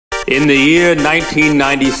In the year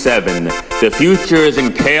 1997, the future is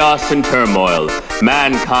in chaos and turmoil.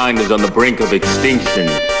 Mankind is on the brink of extinction.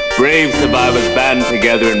 Brave survivors band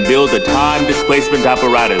together and build a time displacement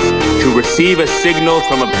apparatus to receive a signal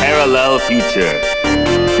from a parallel future.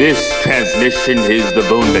 This transmission is the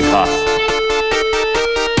Vundacast.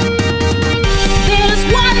 There's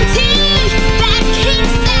one team that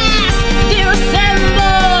kicks ass. They're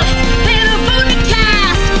assembled. They're the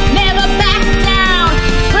Vundacast. Never back down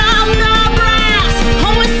from the brass.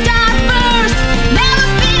 Always start first. Never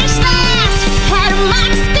finish last. Had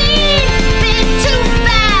max speed. Bit too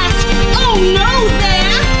fast. Oh no,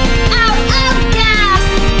 they're out of gas.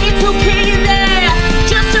 It's okay there.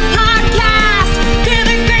 Just a podcast. They're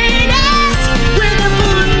the greatest. We're the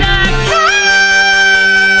Vundacast.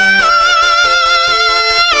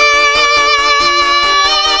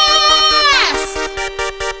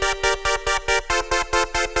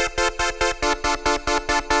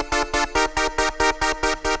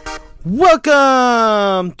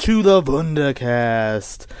 Welcome to the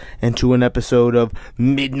Vundacast and to an episode of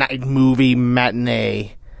Midnight Movie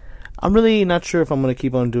Matinee. I'm really not sure if I'm going to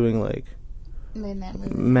keep on doing like Midnight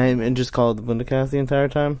Movie. and just call it the Vundacast the entire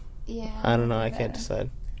time. Yeah. I don't know. I can't decide.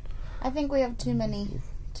 I think we have too many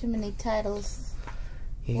titles.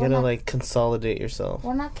 You We're gotta not- like consolidate yourself.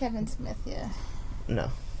 We're not Kevin Smith yet. No.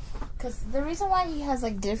 Because the reason why he has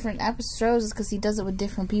like different episodes is because he does it with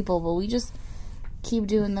different people, but we just keep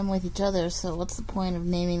doing them with each other. So what's the point of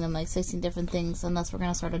naming them like 16 different things unless we're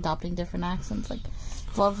gonna start adopting different accents? Like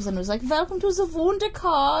if all of a sudden it was like, "Welcome to the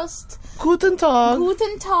Vundacast. Guten Tag.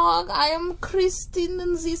 Guten Tag. I am Christine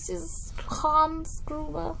and this is Hans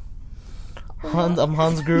Gruber." I'm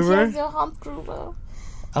Hans Gruber. Yes, you're Hans Gruber.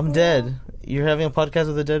 I'm dead. You're having a podcast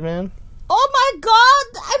with a dead man? Oh my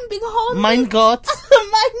God! I'm being haunted. Mein Gott.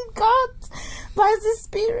 Mein Gott, by the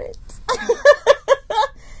spirit.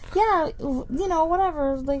 Yeah, you know,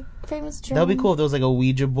 whatever, like, famous German. That'd be cool if there was like a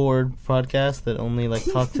Ouija board podcast that only like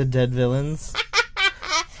talked to dead villains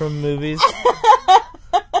from movies.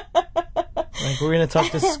 Like we're gonna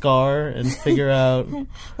talk to Scar and figure out.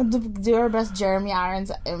 Do our best Jeremy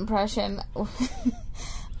Irons impression.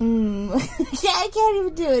 Yeah, I can't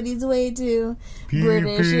even do it. He's way too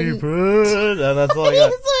British. And that's all I got.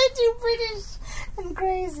 He's way too British and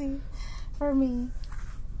crazy for me.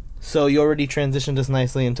 So you already transitioned us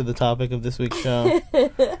nicely into the topic of this week's show,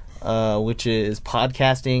 which is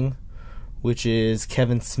podcasting, which is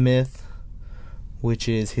Kevin Smith, which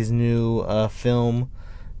is his new film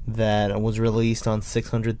that was released on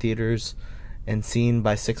 600 theaters and seen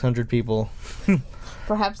by 600 people.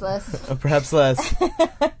 Perhaps less. Perhaps less.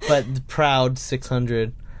 But the proud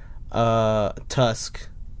 600. Tusk,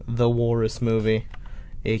 the walrus movie,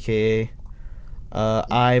 a.k.a.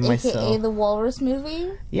 I myself. AKA the Walrus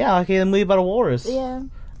movie? Yeah, okay, the movie about a walrus. Yeah.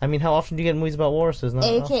 I mean, how often do you get movies about walruses? Not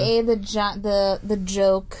AKA often. the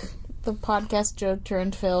joke, the podcast joke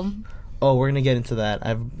turned film. Oh, we're gonna get into that.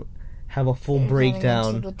 I have a full Getting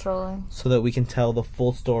breakdown into the trolling. so that we can tell the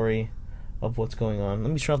full story of what's going on.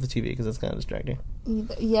 Let me turn off the TV because that's kind of distracting.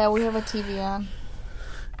 Yeah, we have a TV on.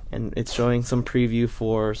 And it's showing some preview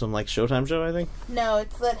for some like Showtime show, I think. No,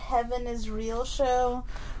 it's that Heaven is Real show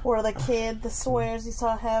where the kid swears he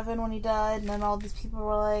saw heaven when he died, and then all these people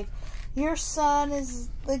were like, "Your son is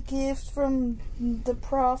the gift from the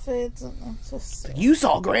prophets." And it's just You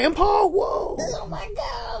saw Grandpa? Whoa! oh my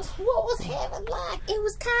gosh, what was heaven like? It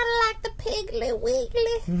was kind of like the Piggly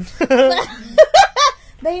Wiggly.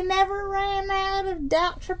 They never ran out of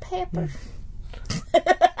Dr. Pepper.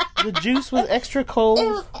 The juice was extra cold. It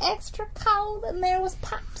was extra cold, and there was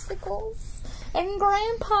popsicles, and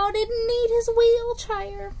Grandpa didn't need his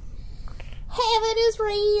wheelchair. Heaven is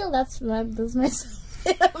real. That's my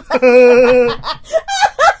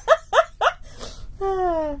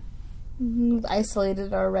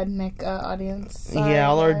isolated our redneck audience. Sorry, Yeah,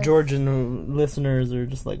 all our guys. Georgian listeners are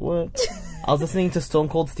just like, what? I was listening to Stone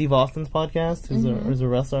Cold Steve Austin's podcast. He's a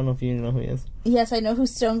wrestler. I don't know if you know who he is. Yes, I know who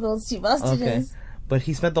Stone Cold Steve Austin Okay. is. But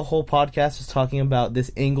he spent the whole podcast just talking about this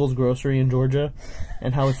Ingles grocery in Georgia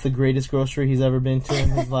and how it's the greatest grocery he's ever been to in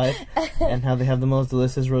his life and how they have the most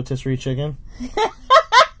delicious rotisserie chicken.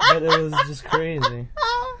 But it was just crazy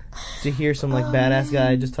to hear some like badass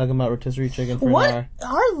guy just talking about rotisserie chicken for an hour.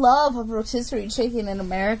 Our love of rotisserie chicken in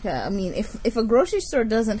America. I mean, if a grocery store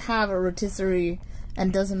doesn't have a rotisserie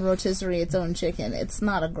and doesn't rotisserie its own chicken, it's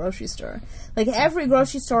not a grocery store. Like every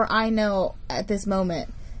grocery store I know at this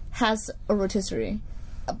moment has a rotisserie.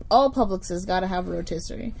 All Publix has got to have a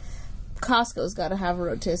rotisserie. Costco's got to have a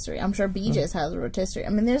rotisserie. I'm sure BJ's has a rotisserie. I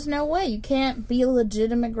mean, there's no way. You can't be a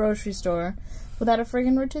legitimate grocery store without a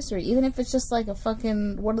friggin' rotisserie, even if it's just like a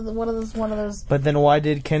fucking one of those. But then why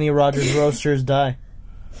did Kenny Rogers Roasters die?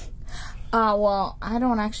 Well, I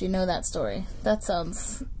don't actually know that story. That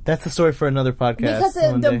sounds... That's a story for another podcast. Because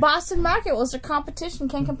the Boston Market was their competition.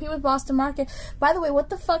 Can't compete with Boston Market. By the way, what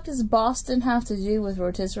the fuck does Boston have to do with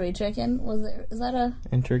rotisserie chicken? Is that a...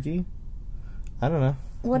 In Turkey? I don't know.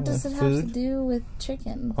 What does it have to do with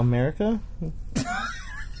chicken? America?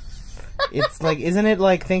 It's like, isn't it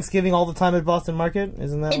like Thanksgiving all the time at Boston Market?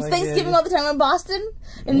 Isn't that It's like Thanksgiving all the time in Boston?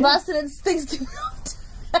 In Boston, it's Thanksgiving all the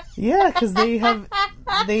time. Yeah, because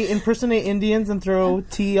they impersonate Indians and throw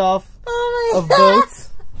tea off of God. boats.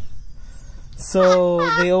 So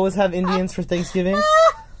they always have Indians for Thanksgiving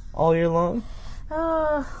all year long.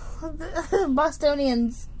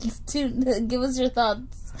 Bostonians, give us your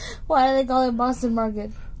thoughts. Why do they call it Boston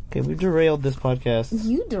Market? Okay, we derailed this podcast.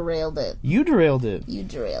 You derailed it. You derailed it. You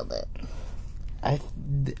derailed it.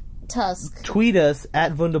 Tusk. Tweet us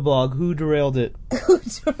at Vundablog who derailed it. Who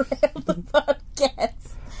derailed the podcast?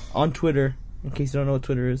 On Twitter, in case you don't know what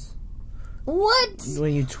Twitter is. What?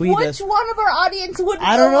 When you tweet us. Which one of our audience would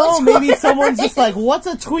I don't know. what Maybe Twitter someone's is? just like, what's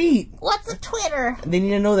a tweet? What's a Twitter? They need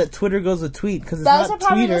to know that Twitter goes with tweet, because it's Those not are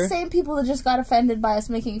probably Twitter. the same people that just got offended by us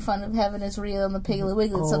making fun of Heaven is Real and the Piggly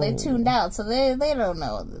Wiggly, so they tuned out, so they don't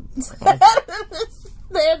know.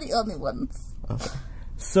 They're the only ones. Okay.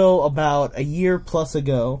 So, about a year plus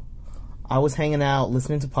ago, I was hanging out,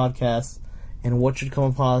 listening to podcasts, and what should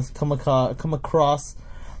come across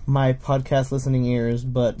my podcast listening ears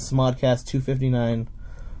but Smodcast 259,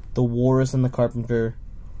 The Walrus and the Carpenter.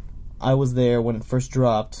 I was there when it first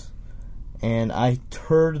dropped, and I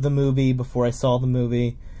heard the movie before I saw the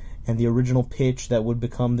movie and the original pitch that would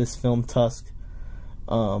become this film Tusk,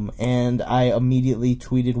 and I immediately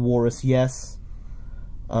tweeted Walrus yes.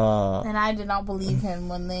 And I did not believe him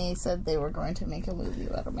when they said they were going to make a movie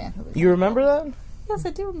about a man who... You remember that? Yes,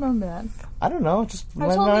 I do remember that. I don't know. Just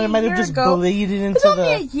That's only I a might have year just ago. bleeded into It's only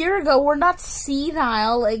the. a year ago. We're not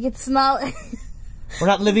senile. Like, it's not... We're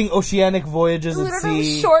not living oceanic voyages we at don't have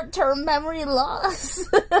sea. short-term memory loss.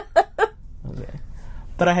 Okay.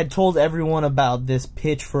 But I had told everyone about this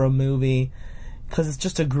pitch for a movie because it's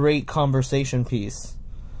just a great conversation piece.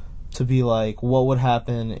 To be like, what would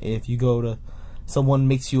happen if you go to... Someone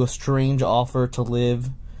makes you a strange offer to live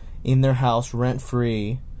in their house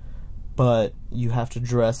rent-free, but you have to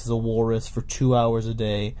dress as a walrus for 2 hours a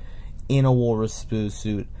day in a walrus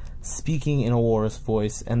suit, speaking in a walrus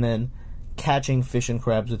voice, and then catching fish and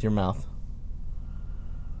crabs with your mouth.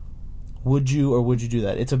 Would you or would you do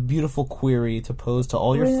that? It's a beautiful query to pose to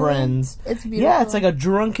all your Really? friends. It's beautiful. Yeah, it's like a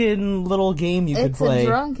drunken little game you could play. It's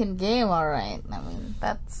a drunken game, alright. I mean,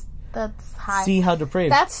 that's high. See how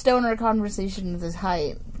depraved. That stoner conversations is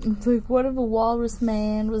height. It's like, what if a walrus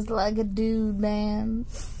man was like a dude man?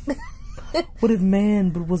 What if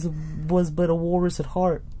man was but a walrus at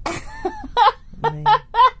heart? Man.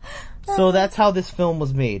 So that's how this film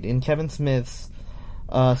was made. In Kevin Smith's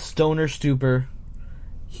stoner stupor,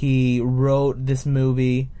 he wrote this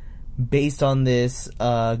movie based on this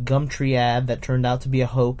Gumtree ad that turned out to be a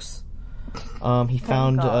hoax. He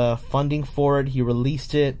found funding for it. He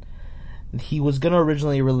released it. He was going to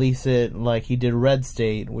originally release it like he did Red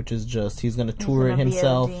State, which is just, he's going to tour it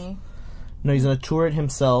himself. No, he's going to tour it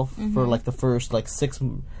himself for like the first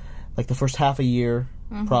the first half a year,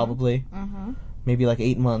 probably. Maybe like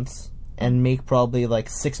 8 months. And make probably like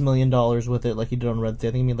 $6 million with it like he did on Red State.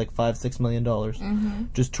 I think he made like $5-6 million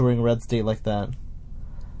just touring Red State like that.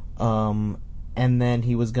 And then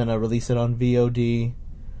he was going to release it on VOD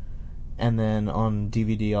and then on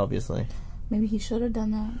DVD, obviously. Maybe he should have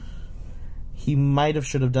done that. He might have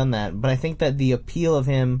should have done that, but I think that the appeal of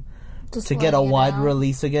him Just to get a letting it wide out.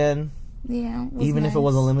 release again, Yeah, was even if it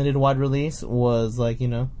was a nice. limited wide release, was like, you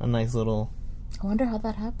know, a nice little... I wonder how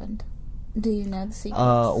that happened. Do you know the secret?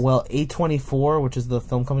 Well, A24, which is the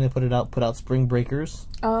film company that put out Spring Breakers,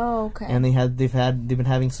 Oh, okay. and they've been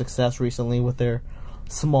having success recently with their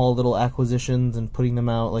small little acquisitions and putting them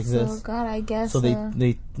out like so, this. God, I guess... So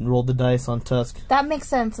they rolled the dice on Tusk. that makes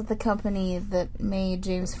sense that the company that made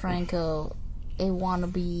James Franco a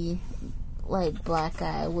wannabe, like, black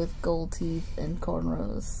guy with gold teeth and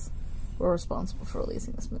cornrows were responsible for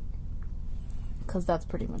releasing this movie. Because that's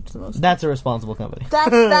pretty much the most... That's a responsible company.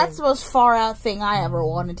 That's the most far out thing I ever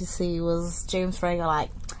wanted to see was James Franco, like,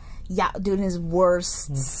 yeah, doing his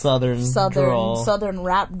worst Southern drawl. Southern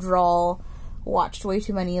rap drawl. Watched way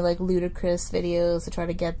too many, like, ludicrous videos to try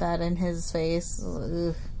to get that in his face.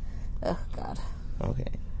 Ugh. Oh, God. Okay.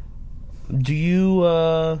 Do you,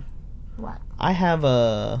 What? I've had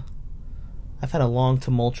a long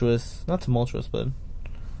not tumultuous, but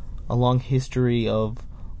a long history of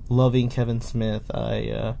loving Kevin Smith.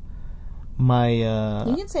 You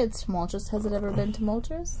can say it's tumultuous. Has it ever been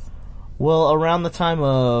tumultuous? Well, around the time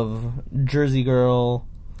of Jersey Girl,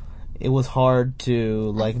 it was hard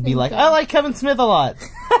to be like, I like Kevin Smith a lot,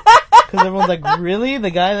 because everyone's like, really,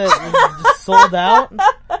 the guy that just sold out,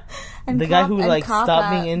 the guy who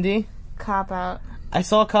stopped being indie. Cop Out. I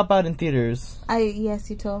saw Cop Out in theaters. Yes,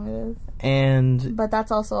 you told me this. But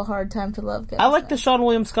that's also a hard time to love. I like the Sean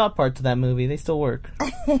William Scott parts of that movie. They still work.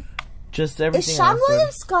 Just everything. Is Sean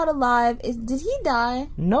William Scott alive? Did he die?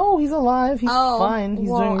 No, he's alive. He's fine. He's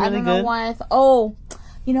doing really good. I don't know why.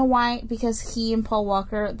 You know why? Because he and Paul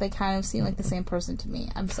Walker, they kind of seem like the same person to me.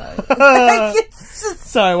 I'm sorry. It's just...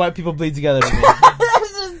 Sorry, white people bleed together.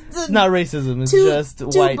 It's not racism. It's just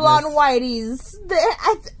whiteness. Two blonde whiteys.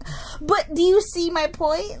 But do you see my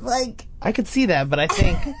point? I could see that, but I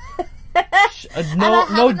think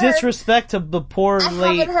no disrespect to the poor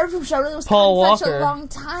late haven't heard from Sean William Paul Scott in Walker. such a long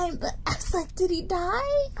time. But I was like, did he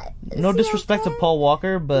die? No disrespect to Paul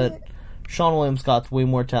Walker, but Sean William Scott's way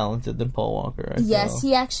more talented than Paul Walker. Yes,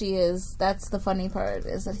 he actually is. That's the funny part,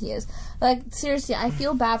 is that he is. Seriously, I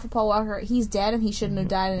feel bad for Paul Walker. He's dead and he shouldn't have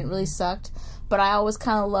died, and it really sucked. But I always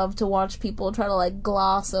kind of love to watch people try to,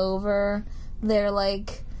 gloss over their,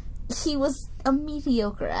 he was a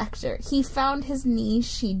mediocre actor. He found his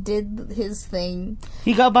niche. He did his thing.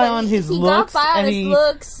 He got by on his looks.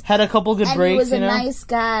 Had a couple good breaks. He was a nice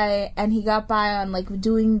guy, and he got by on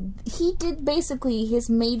he did basically his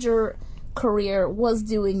major career was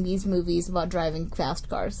doing these movies about driving fast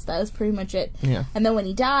cars. That was pretty much it. Yeah. And then when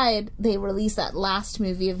he died, they released that last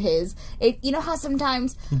movie of his. You know how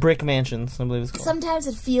sometimes Brick Mansions, I believe it's called. Sometimes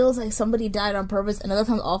it feels like somebody died on purpose, and other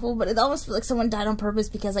times awful, but it almost feels like someone died on purpose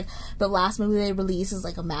because the last movie they released is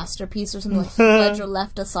a masterpiece or something. Heath Ledger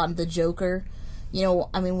left us on The Joker. He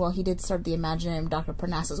did start the Imaginary Dr.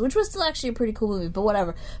 Parnassus, which was still actually a pretty cool movie, but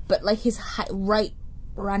whatever. But his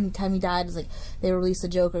around the time he died, it was they released The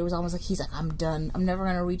Joker. It was almost he's I'm done. I'm never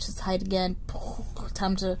gonna reach this height again.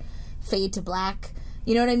 Time to fade to black.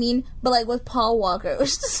 You know what I mean? But with Paul Walker, it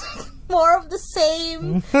was just more of the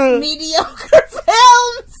same mediocre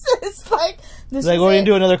films. It's this we're gonna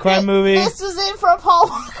do another crime movie. This was it for Paul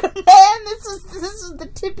Walker, man. This was the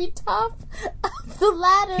tippy top of the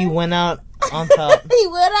ladder. He went out on top. He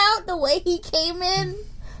went out the way he came in.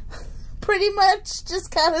 Pretty much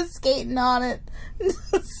just kind of skating on it.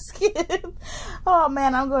 Oh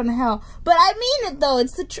man, I'm going to hell. But I mean it though.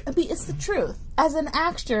 It's the truth. As an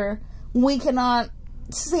actor, we cannot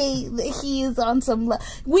say that he is on some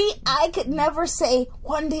I could never say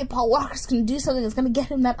one day Paul Walker's going to do something that's going to get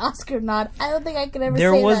him that Oscar nod. I don't think I could ever say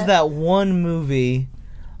that. There was that one movie.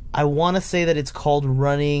 I want to say that it's called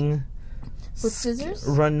Running with Scissors?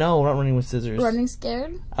 No, not Running with Scissors. Running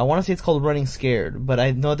Scared? I want to say it's called Running Scared, but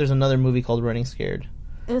I know there's another movie called Running Scared.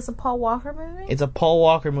 It's a Paul Walker movie? It's a Paul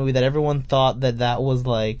Walker movie that everyone thought that was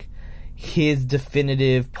his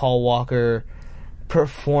definitive Paul Walker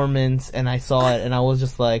performance, and I saw it and I was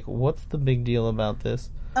just like, what's the big deal about this?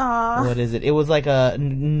 What is it? It was a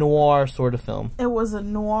noir sort of film. It was a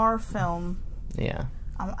noir film. Yeah.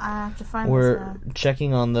 I have to find We're this now.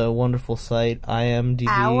 checking on the wonderful site IMDb.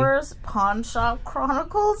 Hours, Pawn Shop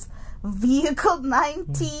Chronicles, Vehicle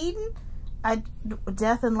 19,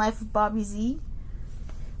 Death and Life of Bobby Z,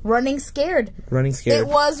 Running Scared. Running Scared. It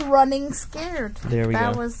was Running Scared. There we go.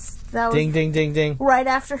 That was ding, ding, ding, ding. Right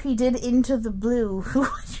after he did Into the Blue.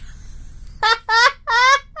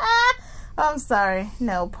 I'm sorry.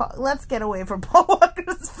 No, let's get away from Paul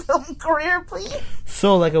Walker's film career, please.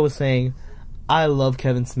 So, like I was saying, I love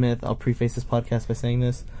Kevin Smith. I'll preface this podcast by saying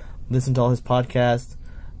this. Listen to all his podcasts.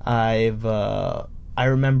 I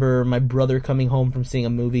remember my brother coming home from seeing a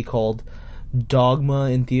movie called Dogma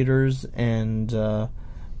in theaters and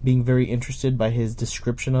being very interested by his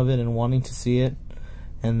description of it and wanting to see it.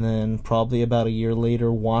 And then probably about a year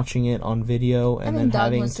later watching it on video and then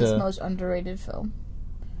having to... Dogma's his most underrated film.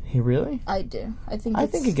 He really? I do. I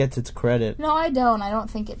think it gets its credit. No, I don't. I don't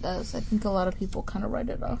think it does. I think a lot of people kind of write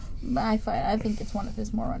it off. I think it's one of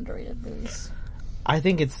his more underrated movies. I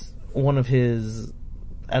think it's one of his,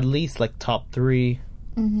 at least top 3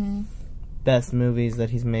 best movies that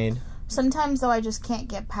he's made. Sometimes though, I just can't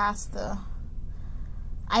get past the...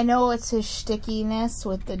 I know it's his stickiness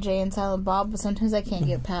with the Jay and Silent Bob, but sometimes I can't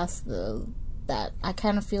get past that. I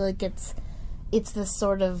kind of feel like it's this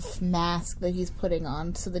sort of mask that he's putting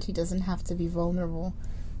on so that he doesn't have to be vulnerable.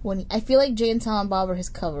 I feel like Jay and Silent Bob are his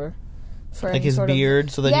cover. For his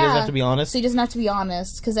beard, so that he doesn't have to be honest? So he doesn't have to be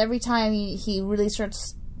honest, because every time he really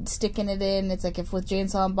starts sticking it in. It's like if with Jay and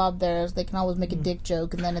Silent Bob there, they can always make a dick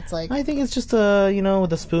joke, and then it's like... I think it's just,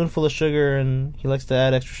 with a spoonful of sugar, and he likes to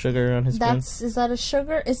add extra sugar on his spoon. Is that a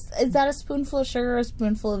sugar? Is that a spoonful of sugar or a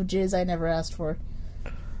spoonful of jizz I never asked for?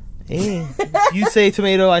 Hey, you say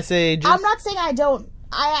tomato, I say jizz. I'm not saying I don't.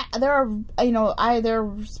 There are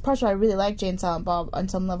parts where I really like Jay and Silent Bob on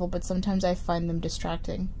some level, but sometimes I find them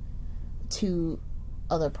distracting to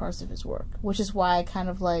other parts of his work, which is why I kind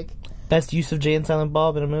of like... Best use of Jay and Silent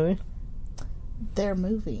Bob in a movie? Their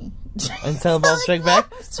movie. And Silent Bob Strike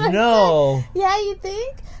Back? No. Yeah, you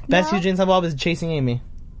think? Best use of Jay and Silent Bob is Chasing Amy.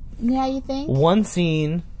 Yeah, you think? One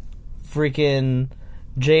scene, freaking...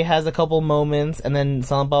 Jay has a couple moments, and then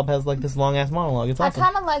Silent Bob has, like, this long-ass monologue. It's awesome. I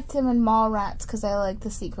kind of liked him in Mallrats, because I like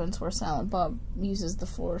the sequence where Silent Bob uses the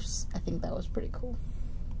Force. I think that was pretty cool.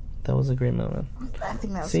 That was a great moment. I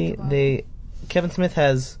think that was a good one. Kevin Smith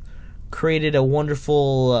has created a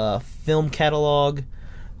wonderful film catalog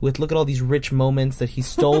with, look at all these rich moments that he's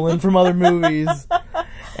stolen from other movies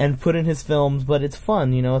and put in his films, but it's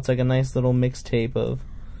fun, it's like a nice little mixtape of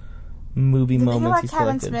movie moments he's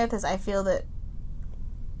collected. Kevin Smith is, I feel that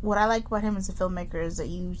what I like about him as a filmmaker is that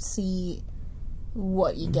you see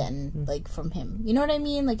what you get like from him. You know what I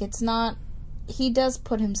mean? Like, it's not... He does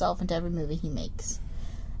put himself into every movie he makes.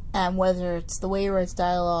 And whether it's the way he writes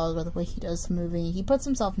dialogue or the way he does the movie, he puts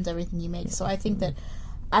himself into everything he makes. So I think that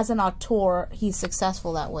as an auteur, he's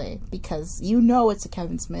successful that way because it's a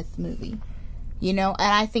Kevin Smith movie. And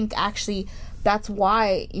I think actually that's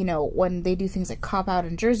why, when they do things like Cop Out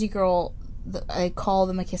and Jersey Girl, I call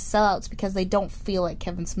them like his sellouts because they don't feel like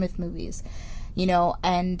Kevin Smith movies,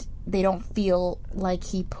 and they don't feel like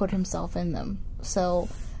he put himself in them. So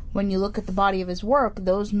when you look at the body of his work,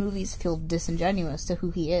 those movies feel disingenuous to who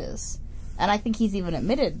he is. And I think he's even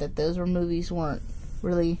admitted that those movies weren't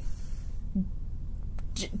really,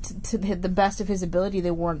 to the best of his ability, they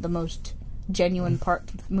weren't the most genuine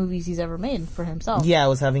movies he's ever made for himself. Yeah, I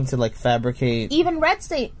was having to, fabricate... Even Red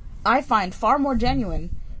State, I find far more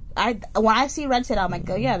genuine. When I see Red State, I'm like,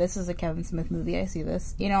 oh yeah, this is a Kevin Smith movie. I see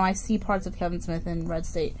this. I see parts of Kevin Smith in Red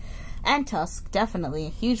State. And Tusk, definitely.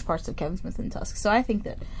 Huge parts of Kevin Smith in Tusk. So I think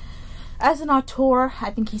that, as an auteur,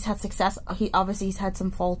 I think he's had success. He's had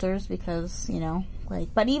some falters because,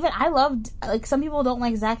 but even, I loved, some people don't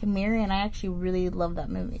like Zack and Miri, and I actually really love that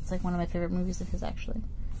movie. It's, one of my favorite movies of his, actually.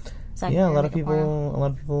 Yeah, a lot of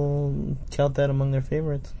people count that among their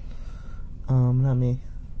favorites. Not me.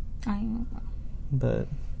 But...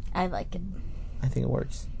 I like it. I think it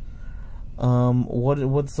works.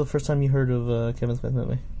 What's the first time you heard of a Kevin Smith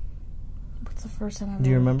movie? What's the first time I heard Do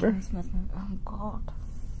you remember? of a Kevin Smith movie? Oh, God.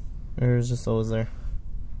 Or is it just always there?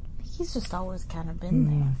 He's just always kind of been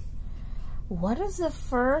there. What is the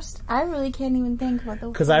first? I really can't even think about the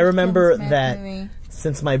first. Because I remember Kevin Smith that movie.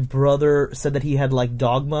 Since my brother said that he had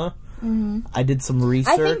Dogma, I did some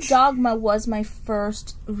research. I think Dogma was my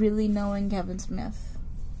first really knowing Kevin Smith.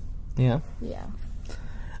 Yeah? Yeah.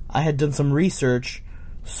 I had done some research,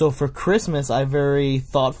 so for Christmas I very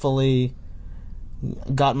thoughtfully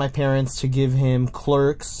got my parents to give him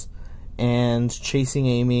Clerks and Chasing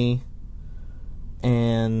Amy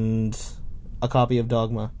and a copy of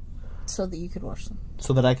Dogma. So that you could watch them.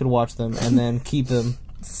 So that I could watch them and then keep them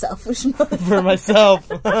selfish motherfucker. for myself.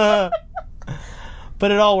 But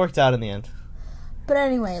it all worked out in the end. But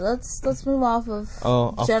anyway, let's move off of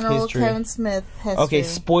general history. Kevin Smith history. Okay,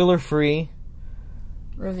 spoiler free.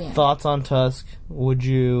 Review. Thoughts on Tusk? Would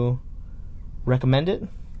you recommend it?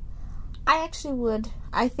 I actually would.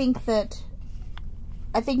 I think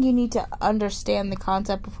you need to understand the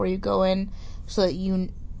concept before you go in, so that you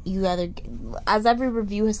either, as every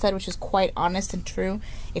review has said, which is quite honest and true,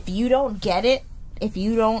 if you don't get it, if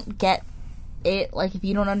you don't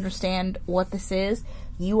understand what this is,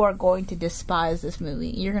 you are going to despise this movie.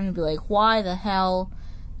 You're going to be like, why the hell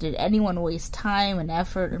did anyone waste time and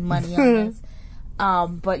effort and money on this?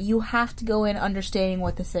 But you have to go in understanding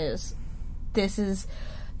what this is. This is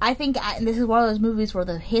one of those movies where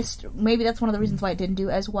the history, maybe that's one of the reasons why it didn't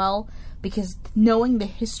do as well, because knowing the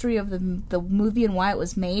history of the movie and why it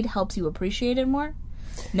was made helps you appreciate it more.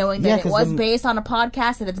 Knowing that it was based on a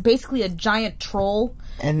podcast and it's basically a giant troll.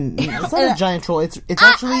 And it's not a giant troll. It's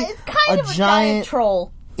actually it's kind of a giant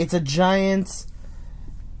troll. It's a giant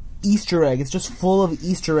Easter egg. It's just full of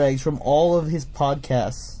Easter eggs from all of his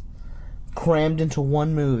podcasts crammed into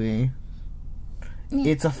one movie.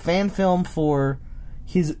 Yeah. It's a fan film for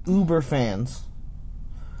his Uber fans.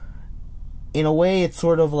 In a way, it's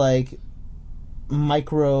sort of like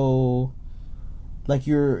micro, like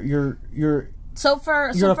you're appealing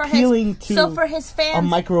to his fans, a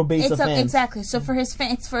micro base of fans. Exactly. So for his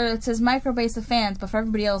fans, it's his micro base of fans, but for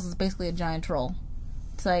everybody else, it's basically a giant troll.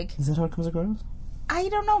 It's like... Is that how it comes across? I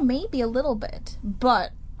don't know, maybe a little bit.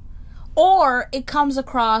 But... Or it comes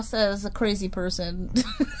across as a crazy person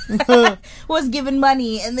was given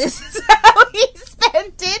money and this is how he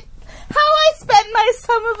spent it. How I spent my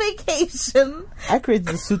summer vacation. I created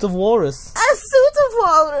the suit of walrus. A suit of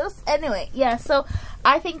walrus. Anyway, yeah, so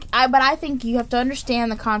I think you have to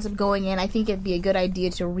understand the concept going in. I think it'd be a good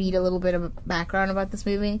idea to read a little bit of background about this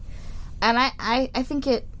movie. And I think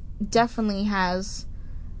it definitely has...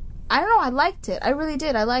 I don't know, I liked it. I really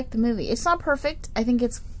did. I liked the movie. It's not perfect. I think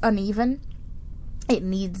it's uneven. It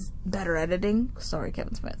needs better editing. Sorry,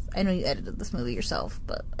 Kevin Smith. I know you edited this movie yourself,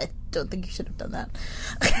 but I don't think you should have done that.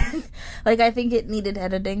 Like, I think it needed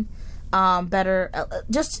editing. Better.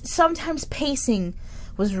 Just sometimes pacing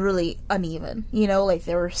was really uneven. You know, like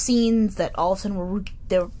there were scenes that all of a sudden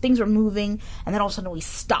things were moving, and then all of a sudden we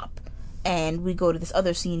stop. And we go to this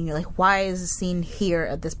other scene, and you're like, why is this scene here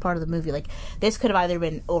at this part of the movie? Like, this could have either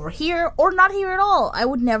been over here or not here at all. I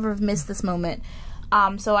would never have missed this moment.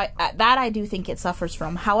 So I do think it suffers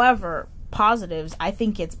from. However, positives, I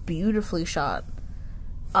think it's beautifully shot.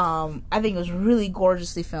 I think it was really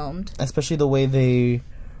gorgeously filmed. Especially the way they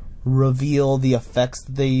reveal the effects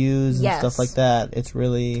that they use and stuff like that. It's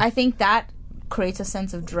really... I think that creates a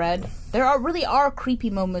sense of dread. There really are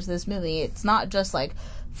creepy moments in this movie. It's not just, like...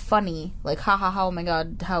 funny, like ha ha ha, oh my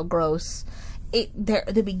god, how gross.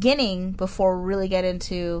 The beginning, before we really get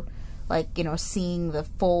into, like, you know, seeing the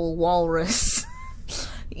full walrus,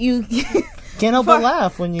 you can't help but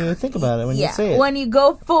laugh when you think about it, when you say it. When you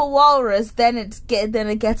go full walrus, then it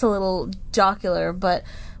gets a little jocular, but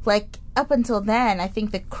like up until then, I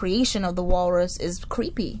think the creation of the walrus is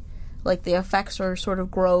creepy. Like, the effects are sort of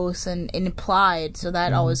gross and implied, so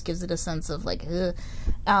that always gives it a sense of, like, ugh.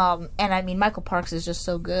 And, I mean, Michael Parks is just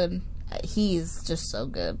so good. He's just so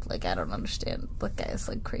good. Like, I don't understand. That guy is,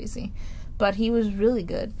 like, crazy. But he was really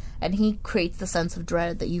good. And he creates the sense of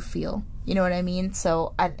dread that you feel. You know what I mean?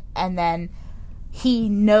 So, and then he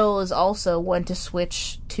knows also when to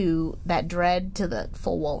switch to that dread to the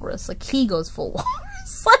full walrus. Like, he goes full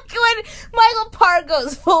walrus. Like, when Michael Park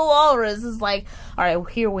goes full walrus, it's like, all right,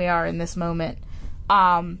 here we are in this moment.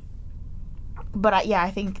 But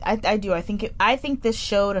I think I think this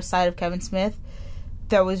showed a side of Kevin Smith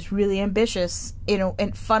that was really ambitious. You know,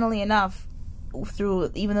 and funnily enough,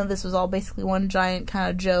 even though this was all basically one giant kind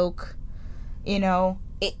of joke, you know,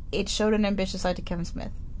 it showed an ambitious side to Kevin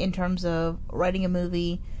Smith in terms of writing a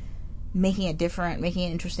movie, making it different, making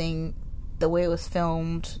it interesting. The way it was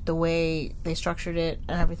filmed, the way they structured it,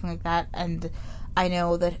 and everything like that. And I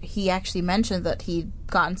know that he actually mentioned that he'd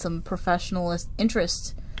gotten some professional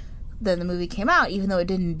interest then the movie came out, even though it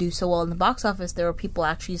didn't do so well in the box office. There were people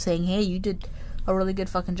actually saying, hey, you did a really good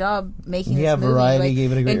fucking job making this movie. Variety, like,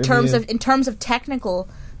 gave it a great review. In terms of technical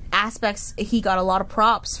aspects, he got a lot of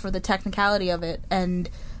props for the technicality of it, and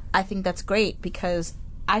I think that's great, because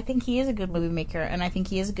I think he is a good movie maker, and I think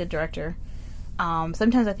he is a good director.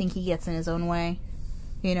 Sometimes I think he gets in his own way,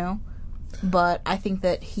 you know, but I think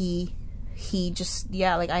that he just,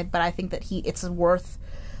 but I think that it's worth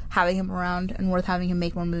having him around and worth having him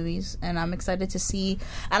make more movies, and I'm excited to see,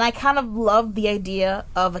 and I kind of love the idea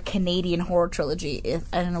of a Canadian horror trilogy.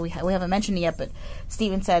 I don't know, we haven't mentioned it yet, but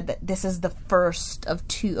Steven said that this is the first of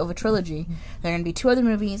a trilogy. There are going to be 2 other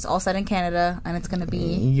movies, all set in Canada, and it's going to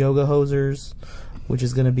be... Yoga Hosers, which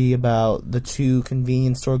is going to be about the 2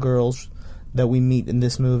 convenience store girls that we meet in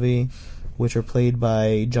this movie, which are played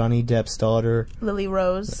by Johnny Depp's daughter, Lily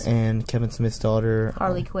Rose, and Kevin Smith's daughter,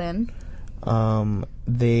 Harley Quinn.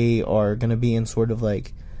 They are going to be in sort of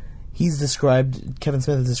like, Kevin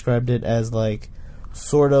Smith has described it as like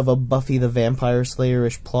sort of a Buffy the Vampire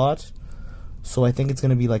Slayer-ish plot. So I think it's going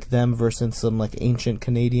to be like them versus some like ancient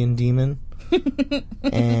Canadian demon.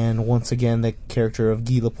 And once again, the character of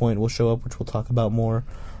Guy Lapointe will show up, which we'll talk about more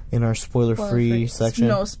in our spoiler-free section.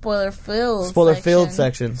 No, spoiler-filled Spoiler-filled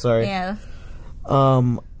section, sorry. Yeah.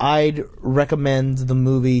 I'd recommend the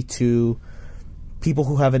movie to people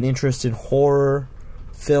who have an interest in horror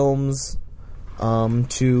films,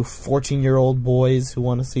 to 14-year-old boys who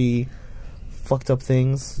want to see fucked up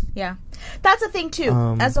things. Yeah. That's the thing,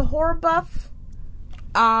 too. As a horror buff,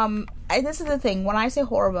 this is the thing. When I say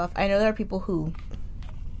horror buff, I know there are people who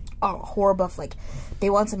are horror buff, like, they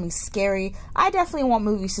want something scary. I definitely want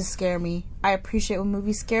movies to scare me. I appreciate when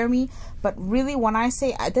movies scare me. But really, when I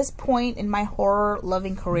say, at this point in my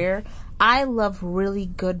horror-loving career, I love really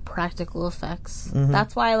good practical effects. Mm-hmm.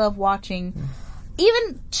 That's why I love watching,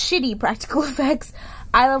 even shitty practical effects.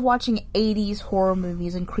 I love watching 80s horror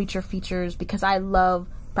movies and creature features because I love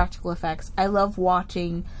practical effects. I love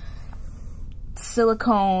watching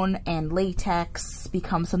silicone and latex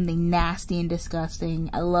become something nasty and disgusting.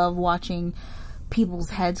 I love watching people's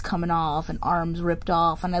heads coming off and arms ripped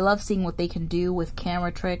off, and I love seeing what they can do with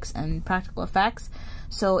camera tricks and practical effects.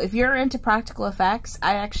 So if you're into practical effects,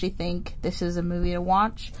 I actually think this is a movie to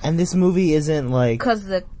watch. And this movie isn't like because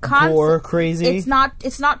the gore crazy. It's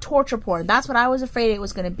not torture porn. That's what I was afraid it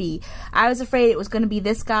was going to be. I was afraid it was going to be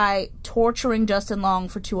this guy torturing Justin Long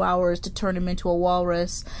for 2 hours to turn him into a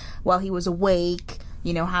walrus while he was awake.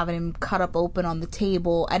 You know, having him cut up open on the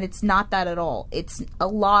table, and it's not that at all. It's a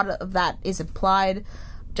lot of that is implied.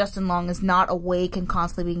 Justin Long is not awake and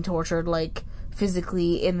constantly being tortured, like,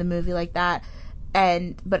 physically in the movie like that.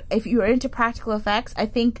 But if you're into practical effects, I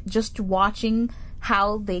think just watching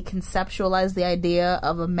how they conceptualize the idea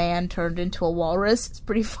of a man turned into a walrus is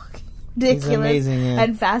pretty fucking ridiculous. It's amazing, yeah.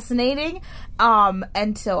 And fascinating.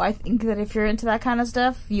 And so I think that if you're into that kind of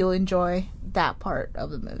stuff, you'll enjoy that part of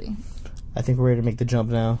the movie. I think we're ready to make the jump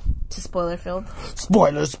now. To spoiler filled.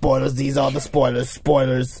 Spoilers, spoilers, these are the spoilers,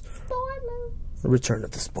 spoilers. Spoilers. The return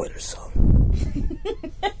of the spoilers song.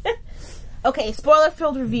 Okay, spoiler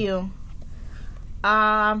filled review.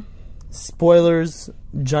 Spoilers,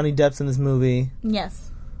 Johnny Depp's in this movie. Yes.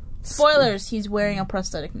 Spoilers, he's wearing a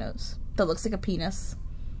prosthetic nose that looks like a penis.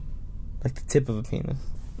 Like the tip of a penis.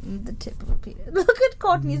 The tip of a penis. Look at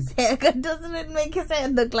Courtney's haircut. Doesn't it make his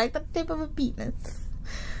head look like the tip of a penis?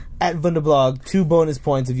 At Vundablog, 2 bonus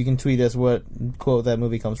points if you can tweet us what quote that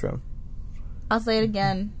movie comes from. I'll say it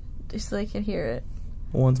again, just so they can hear it.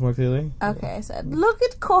 Once more clearly. Okay, I said, look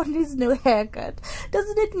at Courtney's new haircut.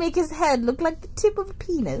 Doesn't it make his head look like the tip of a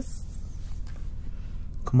penis?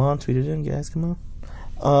 Come on, tweet it in, guys, come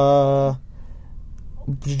on.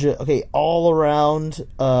 Okay, all around,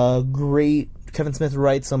 great. Kevin Smith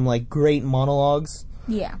writes some, like, great monologues.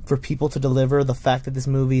 Yeah. For people to deliver. The fact that this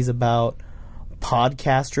movie is about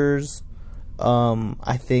podcasters,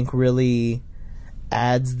 I think really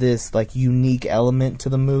adds this like unique element to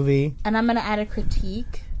the movie. And I'm gonna add a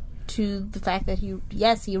critique to the fact that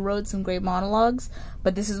he wrote some great monologues,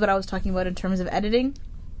 but this is what I was talking about in terms of editing.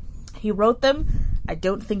 He wrote them. I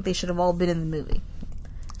don't think they should have all been in the movie.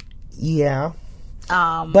 Yeah.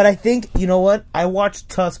 But I think, you know what? I watched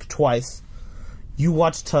Tusk twice. You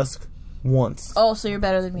watched Tusk once. Oh, so you're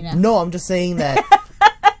better than me now. No, I'm just saying that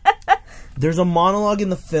there's a monologue in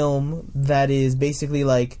the film that is basically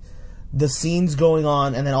like the scene's going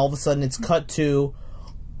on, and then all of a sudden it's cut to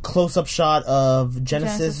close-up shot of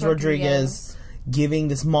Genesis Rodriguez giving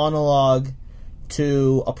this monologue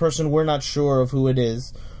to a person we're not sure of who it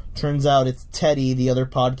is. Turns out it's Teddy, the other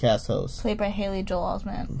podcast host. Played by Haley Joel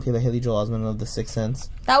Osment. Played by Haley Joel Osment of The Sixth Sense.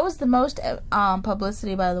 That was the most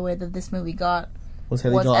publicity, by the way, that this movie got. Was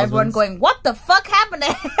Joel everyone Osment's? Going, what the fuck happened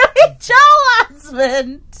to Haley Joel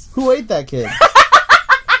Osment? Who ate that kid?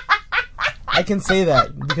 I can say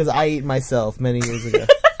that because I ate myself many years ago.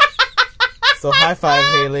 So high five,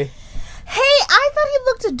 Haley. Hey, I thought he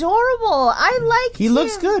looked adorable. I liked him. He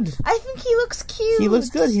looks good. I think he looks cute. He looks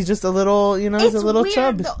good. He's just a little, he's a little weird,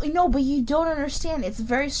 chub. No, but you don't understand. It's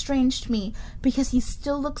very strange to me because he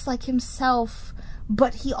still looks like himself,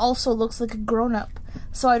 but he also looks like a grown-up.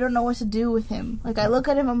 So I don't know what to do with him. Like, I look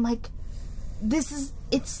at him, I'm like,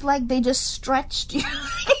 it's like they just stretched you.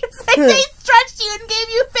 It's like they stretched you and gave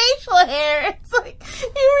you facial hair. It's like, you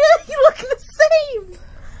really look the same.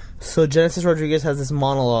 So Genesis Rodriguez has this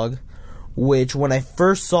monologue, which when I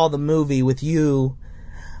first saw the movie with you,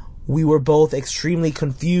 we were both extremely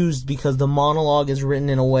confused because the monologue is written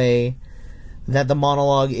in a way that the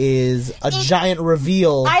monologue is a giant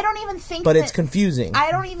reveal. I don't even think but it's confusing.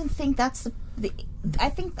 I don't even think that's the I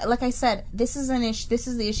think, like I said, this is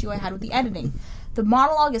the issue I had with the editing. The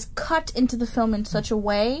monologue is cut into the film in such a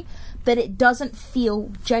way that it doesn't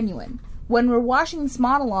feel genuine. When we're watching this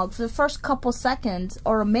monologue, for the first couple seconds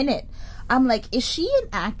or a minute, I'm like, is she an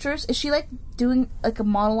actress? Is she like doing like a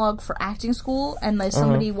monologue for acting school? And there's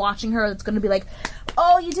somebody watching her that's going to be like,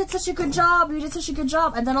 oh, you did such a good job, you did such a good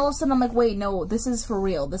job. And then all of a sudden I'm like, wait, no, this is for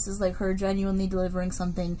real. This is like her genuinely delivering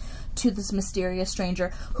something to this mysterious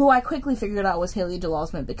stranger, who I quickly figured out was Haley Joel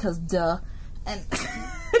Osment because duh. And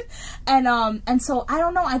and so I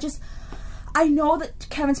don't know, I know that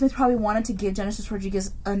Kevin Smith probably wanted to give Genesis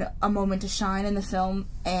Rodriguez a moment to shine in the film,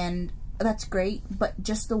 and that's great, but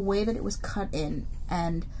just the way that it was cut in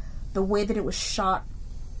and the way that it was shot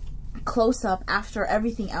close up after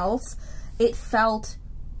everything else, it felt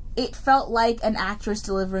like an actress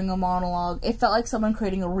delivering a monologue. It felt like someone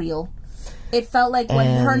creating a reel. It felt like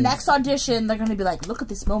when her next audition, they're going to be like, look at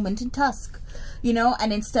this moment in Tusk,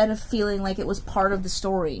 and instead of feeling like it was part of the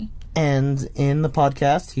story. And in the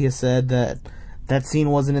podcast, he has said that that scene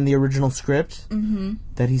wasn't in the original script. Mm-hmm.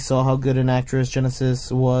 That he saw how good an actress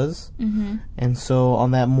Genesis was. Mm-hmm. And so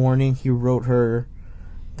on that morning, he wrote her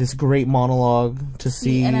this great monologue to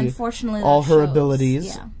see and unfortunately all her shows.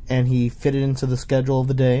 abilities. Yeah. And he fit it into the schedule of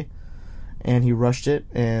the day. And he rushed it,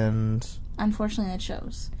 and... Unfortunately, that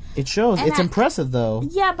shows. It shows. And it's impressive, though.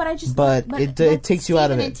 Yeah, but I just... But it takes you out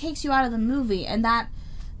of it. It takes you out of the movie, and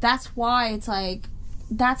that's why it's like...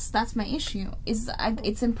 That's my issue.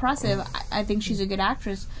 It's impressive. I think she's a good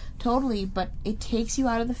actress, totally, but it takes you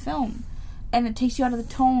out of the film. And it takes you out of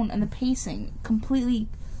the tone and the pacing. Completely...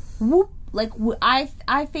 Whoop! Like,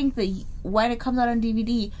 I think that when it comes out on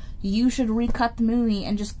DVD, you should recut the movie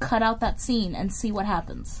and just cut out that scene and see what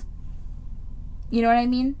happens. You know what I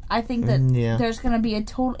mean? I think that there's going to be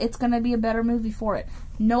it's going to be a better movie for it.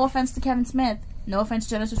 No offense to Kevin Smith. No offense to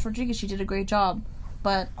Genesis Rodriguez. She did a great job.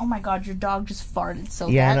 But, oh my god, your dog just farted so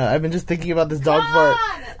bad. Yeah, I know. I've been just thinking about this dog fart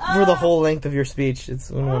for the whole length of your speech.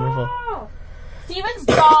 It's been wonderful. Steven's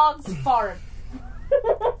dog's fart.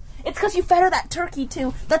 It's because you fed her that turkey,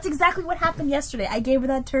 too. That's exactly what happened yesterday. I gave her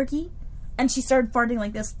that turkey, and she started farting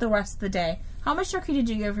like this the rest of the day. How much turkey did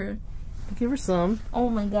you give her? I gave her some. Oh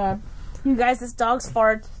my god. You guys, this dog's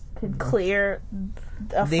fart could clear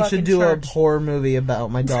a They fucking should do church. a horror movie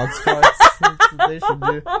about my dog's farts. That's what they should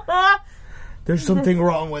do. There's something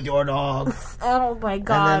wrong with your dog. Oh my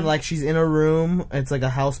god. And then, like, she's in a room. It's like a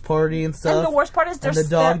house party and stuff. And the worst part is and the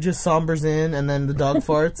dog just sombers in, and then the dog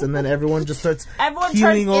farts, and then everyone just starts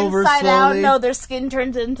keeling over inside slowly. out. No, their skin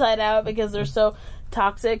turns inside out because they're so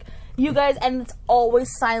toxic. You guys, and it's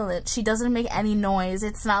always silent. She doesn't make any noise.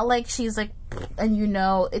 It's not like she's like, and you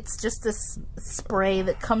know, it's just this spray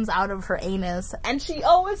that comes out of her anus. And she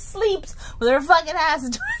always sleeps with her fucking ass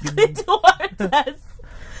directly towards us.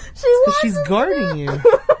 Because she's guarding you.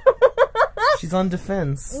 She's on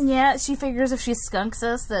defense. Yeah, she figures if she skunks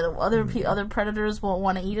us that other predators won't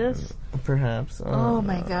want to eat us. Perhaps. Oh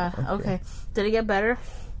my god. Okay. Did it get better?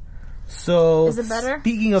 So, is it better?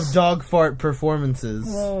 Speaking of dog fart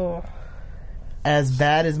performances, as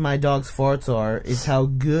bad as my dog's farts are, is how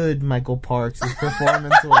good Michael Parks'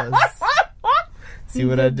 performance was. See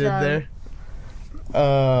what I did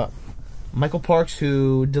there? Michael Parks,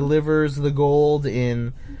 who delivers the gold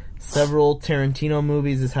in several Tarantino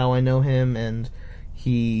movies, is how I know him, and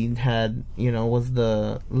he had, was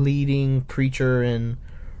the leading preacher in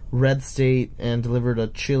Red State and delivered a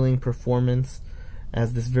chilling performance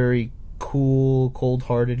as this very cool,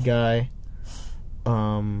 cold-hearted guy.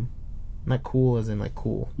 Not cool as in, like,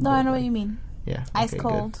 cool. No, I know what you mean. Yeah. Ice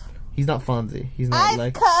cold. Good. He's not Fonzie. He's not Ice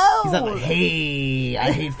like... cold! He's not like, hey,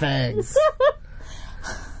 I hate fags.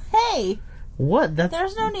 Hey! What?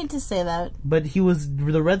 There's no need to say that. But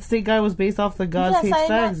the Red State guy was based off the God Hates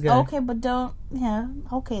Fags guy. Okay, but don't... Yeah,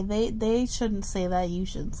 okay, they shouldn't say that. You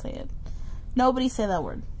shouldn't say it. Nobody say that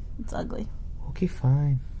word. It's ugly. Okay,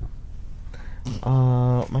 fine.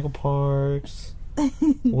 Michael Parks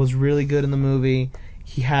was really good in the movie.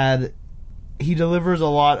 He delivers a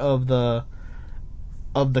lot of the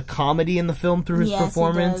comedy in the film through his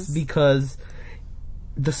performance, because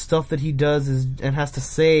the stuff that he does and has to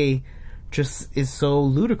say just is so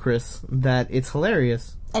ludicrous that it's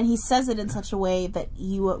hilarious. And he says it in such a way that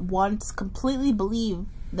you at once completely believe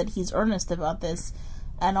that he's earnest about this,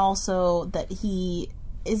 and also that he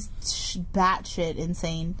is batshit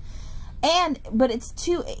insane. But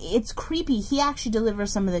it's creepy. He actually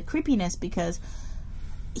delivers some of the creepiness because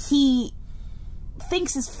he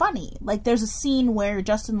thinks it's funny. Like, there's a scene where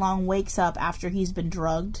Justin Long wakes up after he's been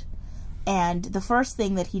drugged, and the first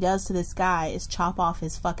thing that he does to this guy is chop off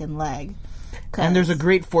his fucking leg. And there's a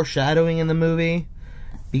great foreshadowing in the movie,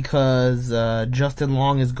 because Justin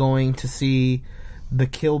Long is going to see the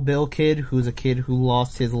Kill Bill kid, who's a kid who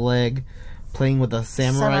lost his leg playing with a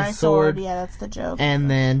samurai sword. Yeah, that's the joke.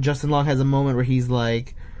 And then Justin Long has a moment where he's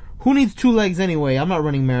like, who needs 2 legs anyway? I'm not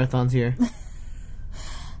running marathons here.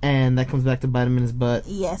 And that comes back to bite him in his butt.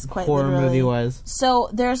 Yes, quite horror literally. movie-wise. So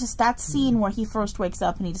there's that scene where he first wakes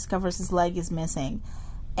up and he discovers his leg is missing.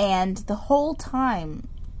 And the whole time,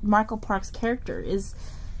 Michael Park's character is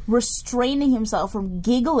restraining himself from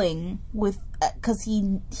giggling because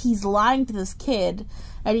he's lying to this kid,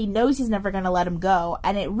 and he knows he's never going to let him go.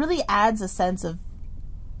 And it really adds a sense of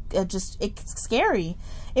it's scary.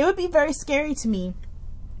 It would be very scary to me.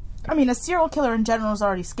 I mean, a serial killer in general is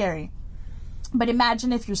already scary. But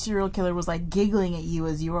imagine if your serial killer was, like, giggling at you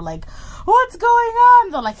as you were like, what's going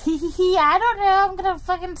on? They're like, hee, I don't know, I'm gonna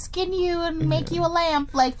fucking skin you and make you a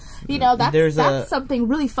lamp. Like, that's something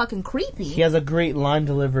really fucking creepy. He has a great line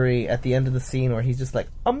delivery at the end of the scene where he's just like,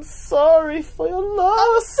 I'm sorry for your loss.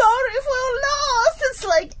 I'm sorry for your loss. It's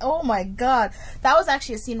like, oh my god. That was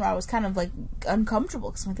actually a scene where I was kind of like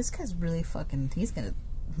uncomfortable because I'm like, this guy's really fucking, he's gonna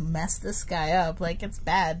mess this guy up. Like, it's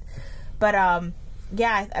bad. But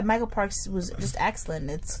yeah, Michael Parks was just excellent.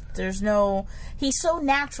 He's so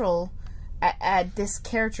natural at this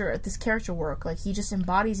character work. Like, he just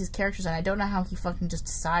embodies his characters, and I don't know how he fucking just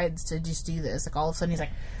decides to just do this. Like, all of a sudden he's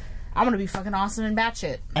like, I'm gonna be fucking awesome and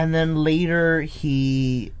batshit. And then later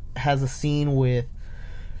he has a scene with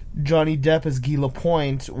Johnny Depp as Guy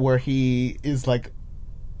Lapointe where he is like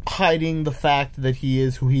hiding the fact that he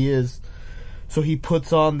is who he is. So he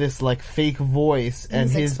puts on this like fake voice, and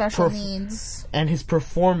his special needs, and his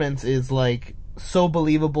performance is like so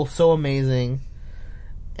believable, so amazing,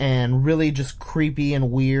 and really just creepy and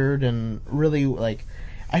weird, and really like,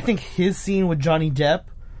 I think his scene with Johnny Depp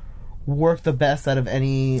worked the best out of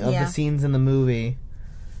any of the scenes in the movie,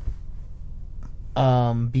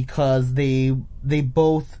 because they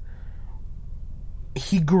both,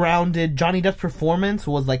 he grounded, Johnny Depp's performance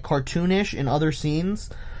was like cartoonish in other scenes,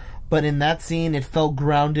 but in that scene it felt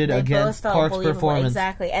grounded against Park's performance.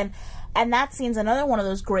 Exactly. And that scene's another one of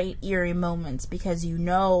those great eerie moments, because you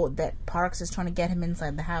know that Parks is trying to get him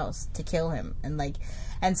inside the house to kill him,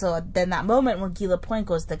 and so then that moment where Guy Lapointe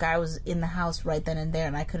goes, the guy was in the house right then and there,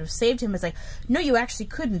 and I could have saved him. It's like, no, you actually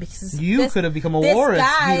couldn't, because you could have become a walrus. This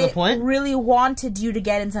Guy Lapointe really wanted you to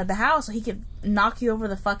get inside the house so he could knock you over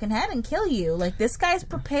the fucking head and kill you. Like, this guy's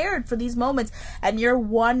prepared for these moments, and you're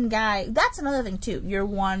one guy. That's another thing too. You're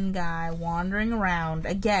one guy wandering around.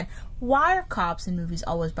 Again, why are cops in movies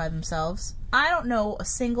always by themselves? I don't know a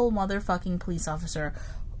single motherfucking police officer.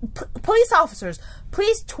 Police officers,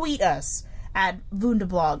 please tweet us at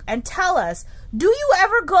Vundablog and tell us, do you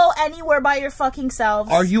ever go anywhere by your fucking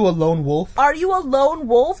selves? Are you a lone wolf? Are you a lone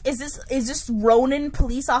wolf? Is this Ronin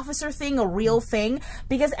police officer thing a real thing?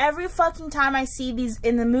 Because every fucking time I see these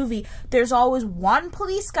in the movie, there's always one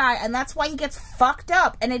police guy, and that's why he gets fucked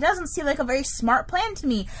up, and it doesn't seem like a very smart plan to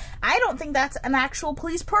me. I don't think that's an actual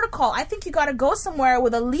police protocol. I think you gotta go somewhere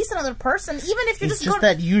with at least another person, even if you're just going...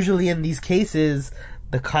 that usually in these cases,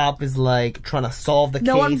 the cop is like trying to solve the case.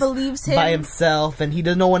 No one believes him by himself, and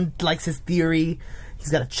no one likes his theory. He's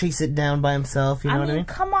got to chase it down by himself. You know what I mean?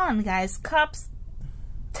 Come on, guys, cops,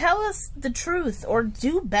 tell us the truth or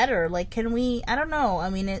do better. Like, can we? I don't know. I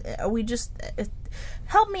mean, are we just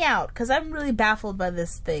help me out, because I'm really baffled by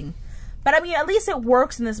this thing. But I mean, at least it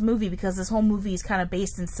works in this movie, because this whole movie is kind of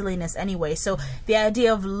based in silliness anyway. So the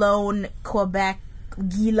idea of lone Quebec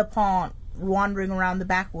Guy Lapointe wandering around the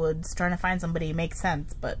backwoods trying to find somebody makes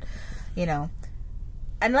sense, but and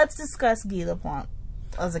let's discuss Guy Lapointe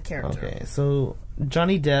as a character. Okay, so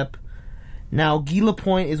Johnny Depp. Now, Guy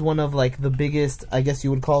Lapointe is one of like the biggest, I guess you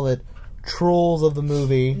would call it, trolls of the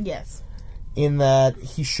movie. Yes. In that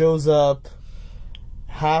he shows up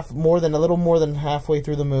a little more than halfway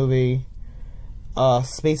through the movie,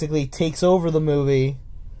 basically takes over the movie,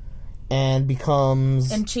 and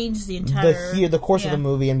changes the entire the course of the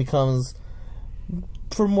movie, and becomes,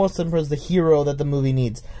 for most of them, the hero that the movie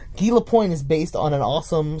needs. Guy Lapointe is based on an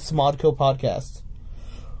awesome Smodco podcast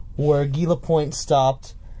where Guy Lapointe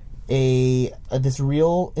stopped this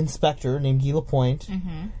real inspector named Guy Lapointe.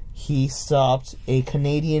 Mm-hmm. He stopped a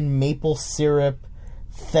Canadian maple syrup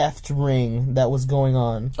theft ring that was going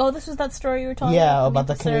on. Oh, this was that story you were talking about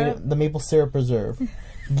the maple syrup reserve.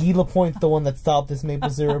 Guy Lapointe's the one that stopped this maple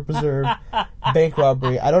syrup reserve bank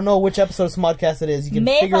robbery. I don't know which episode of Smodcast it is. You can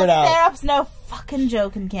figure it out. Maple syrup's no fucking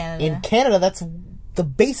joke in Canada. In Canada, that's the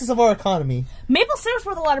basis of our economy. Maple syrup's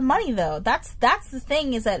worth a lot of money, though. That's the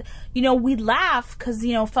thing, is that, we laugh because,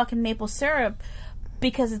 fucking maple syrup,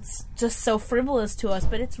 because it's just so frivolous to us,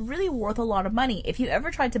 but it's really worth a lot of money. If you ever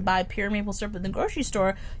tried to buy pure maple syrup in the grocery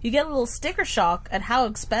store, you get a little sticker shock at how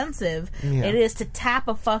expensive it is to tap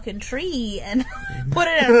a fucking tree and put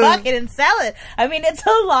it in a bucket and sell it. I mean, it's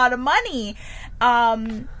a lot of money.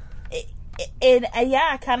 I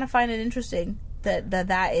kind of find it interesting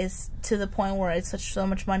that is to the point where it's so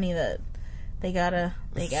much money that they have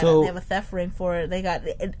a theft ring for it.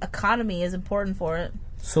 Economy is important for it.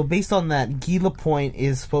 So based on that, Guy Lapointe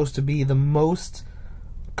is supposed to be the most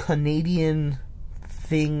Canadian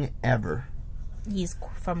thing ever. He's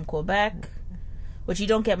from Quebec, which you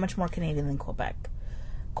don't get much more Canadian than Quebec.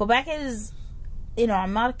 Quebec is,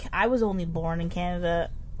 I was only born in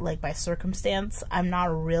Canada, like, by circumstance. I'm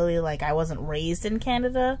not really, I wasn't raised in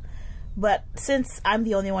Canada. But since I'm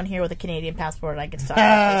the only one here with a Canadian passport, I get to talk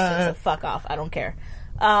about this, so fuck off. I don't care.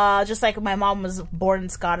 Just like my mom was born in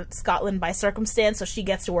Scotland by circumstance, so she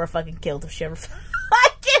gets to wear a fucking kilt if she ever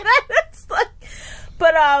it's like,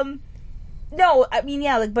 but no, I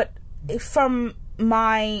mean, but from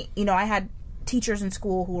my, I had teachers in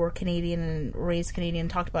school who were Canadian and raised Canadian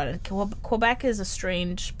talked about it. Quebec is a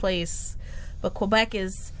strange place, but Quebec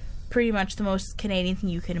is pretty much the most Canadian thing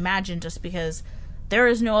you can imagine, just because there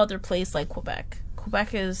is no other place like Quebec. Quebec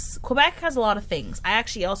has a lot of things. I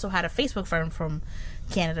actually also had a Facebook friend from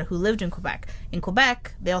Canada who lived in Quebec. In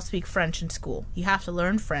Quebec, they all speak French in school. You have to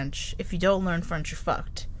learn French. If you don't learn French, you're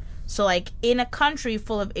fucked. So, like, in a country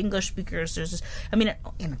full of English speakers, there's this,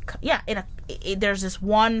 there's this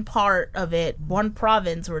one part of it, one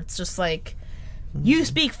province, where it's just like, you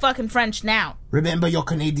speak fucking French now. Remember your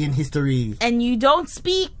Canadian history. And you don't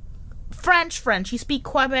speak French. You speak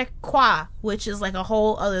Quebecois, which is like a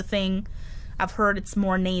whole other thing. I've heard it's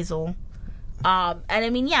more nasal. And I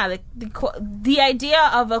mean, yeah, the idea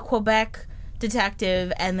of a Quebec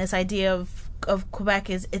detective and this idea of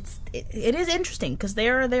Quebec is it is interesting, because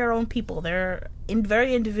they're their own people. They're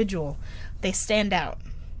very individual. They stand out.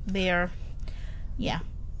 They're, yeah.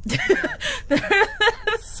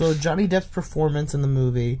 So Johnny Depp's performance in the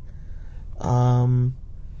movie,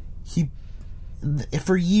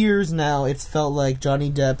 for years now, it's felt like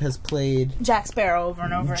Johnny Depp has played Jack Sparrow over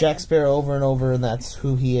and over. And that's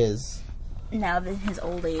who he is. Now in his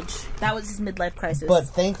old age. That was his midlife crisis. But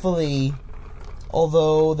thankfully,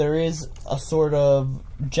 although there is a sort of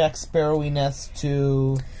Jack Sparrow-iness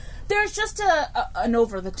to... There's just an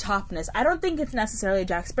over-the-topness. I don't think it's necessarily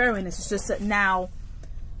Jack Sparrow-iness. It's just that now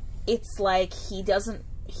it's like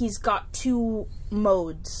he's got two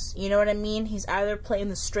modes. You know what I mean? He's either playing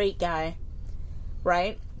the straight guy,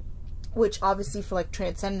 right? Which obviously for like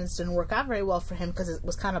Transcendence didn't work out very well for him because it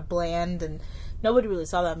was kind of bland and nobody really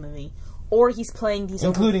saw that movie. Or he's playing these...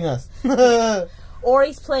 Including us. Or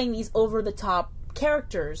he's playing these over-the-top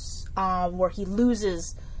characters where he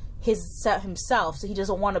loses himself, so he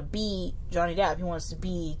doesn't want to be Johnny Depp. He wants to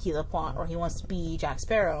be Guy Lapointe, or he wants to be Jack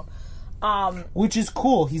Sparrow. Which is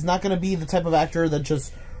cool. He's not going to be the type of actor that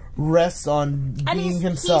just rests on being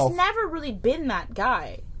himself. He's never really been that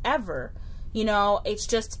guy, ever. You know, it's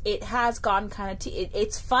just, it has gone kind of...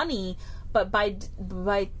 it's funny, but by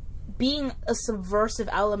being a subversive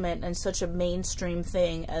element in such a mainstream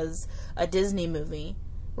thing as a Disney movie,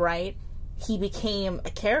 right? He became a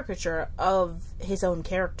caricature of his own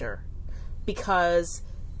character, because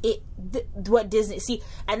what Disney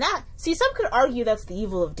some could argue that's the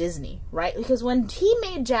evil of Disney, right? Because when he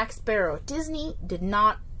made Jack Sparrow, Disney did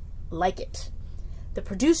not like it. The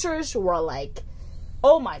producers were like,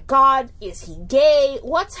 oh my god, is he gay?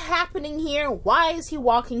 What's happening here? Why is he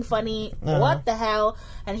walking funny? What the hell?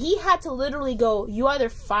 And he had to literally go, you either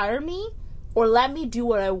fire me or let me do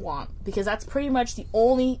what I want, because that's pretty much the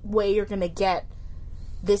only way you're gonna get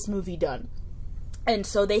this movie done. And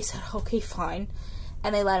so they said, okay, fine.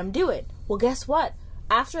 And they let him do it. Well, guess what?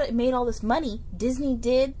 After it made all this money, Disney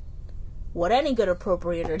did what any good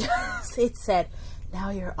appropriator does. It said, now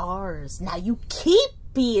you're ours. Now you keep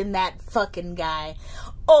being that fucking guy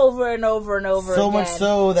over and over and over again. So much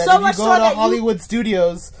so that if you go to Hollywood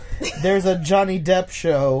Studios, there's a Johnny Depp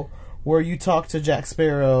show where you talk to Jack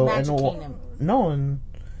Sparrow. Magic Kingdom. No,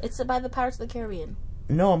 it's by the Pirates of the Caribbean.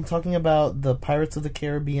 No, I'm talking about the Pirates of the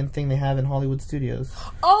Caribbean thing they have in Hollywood Studios.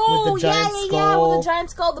 Oh, with the giant skull, with the giant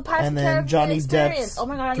skull, the Pirates of the Caribbean and then Johnny experience. Depp's oh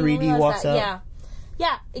my god, 3D walks out.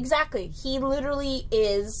 Yeah, exactly. He literally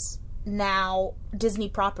is now Disney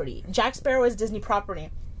property. Jack Sparrow is Disney property.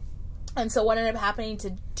 And so what ended up happening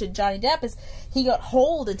to Johnny Depp is he got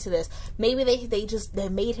hauled into this. Maybe they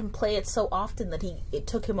made him play it so often that it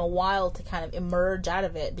took him a while to kind of emerge out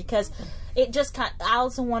of it, because it just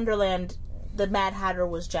Alice in Wonderland, the Mad Hatter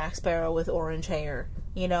was Jack Sparrow with orange hair.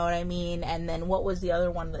 You know what I mean? And then what was the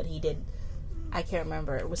other one that he did? I can't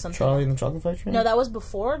remember. It was something. Charlie and the Chocolate Factory? No, that was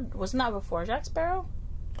before. Wasn't that before Jack Sparrow?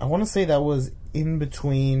 I want to say that was in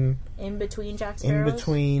between. In between Jack Sparrows? In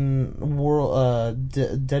between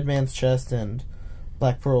Dead Man's Chest and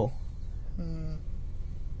Black Pearl.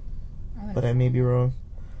 But I may be wrong.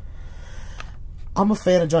 I'm a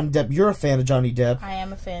fan of Johnny Depp. You're a fan of Johnny Depp. I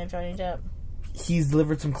am a fan of Johnny Depp. He's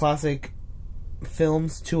delivered some classic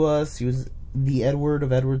films to us. He was the Edward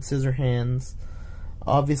of Edward Scissorhands.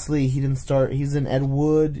 Obviously, he didn't start... He's in Ed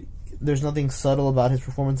Wood. There's nothing subtle about his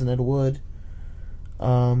performance in Ed Wood.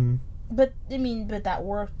 But that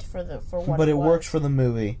worked for what. But it works for the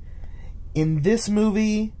movie. In this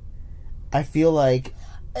movie, I feel like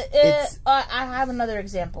I have another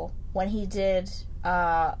example. When he did,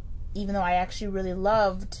 even though I actually really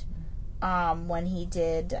loved, when he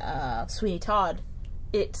did Sweeney Todd,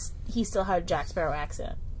 he still had a Jack Sparrow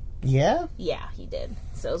accent. Yeah? Yeah, he did.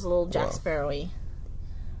 So it was a little Jack Sparrow-y.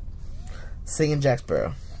 Singing Jack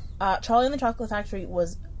Sparrow. Charlie and the Chocolate Factory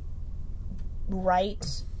was right.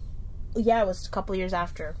 Yeah, it was a couple years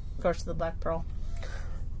after. Curse of the Black Pearl.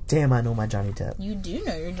 Damn, I know my Johnny Depp. You do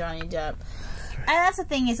know your Johnny Depp. And that's the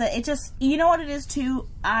thing, is that it just, you know what it is too?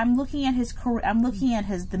 I'm looking at his career, I'm looking at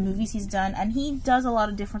the movies he's done, and he does a lot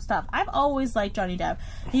of different stuff. I've always liked Johnny Depp.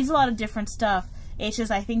 He does a lot of different stuff. It's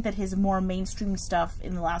just, I think that his more mainstream stuff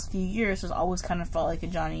in the last few years has always kind of felt like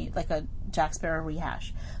a Jack Sparrow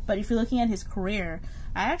rehash. But if you're looking at his career,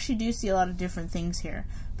 I actually do see a lot of different things here.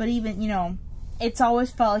 But even, you know, it's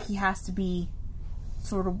always felt like he has to be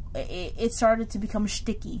sort of, it started to become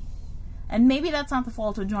shticky. And maybe that's not the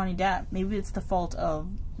fault of Johnny Depp. Maybe it's the fault of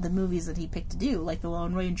the movies that he picked to do, like The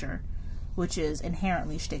Lone Ranger, which is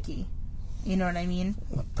inherently shticky. You know what I mean?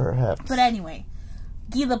 Perhaps. But anyway,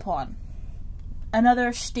 Guy Lapointe. Another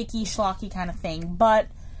shticky, schlocky kind of thing, but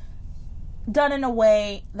done in a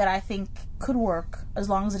way that I think could work, as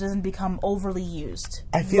long as it doesn't become overly used.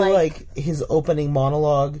 I feel like his opening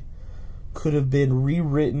monologue could have been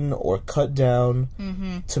rewritten or cut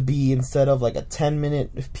down to be, instead of like a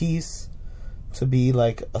 10-minute piece, to be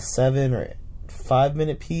like a 7 or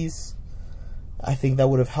 5-minute piece. I think that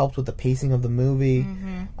would have helped with the pacing of the movie.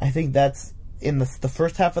 I think that's in the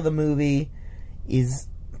first half of the movie is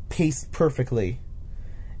paced perfectly,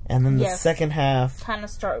 and then the second half kind of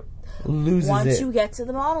start loses once you get to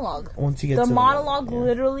the monologue. Once you get the to the monologue,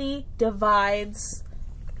 literally divides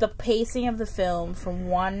the pacing of the film from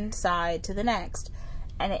one side to the next,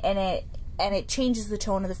 and it changes the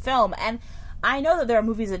tone of the film. And I know that there are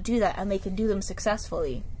movies that do that, and they can do them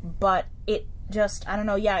successfully, but it just, I don't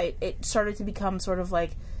know, it started to become sort of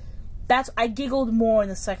like, I giggled more in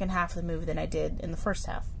the second half of the movie than I did in the first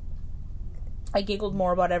half. I giggled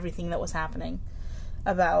more about everything that was happening,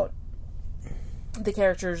 about the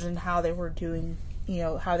characters and how they were doing, you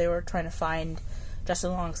know, how they were trying to find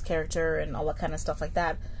Justin Long's character and all that kind of stuff like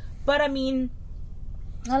that. But I mean,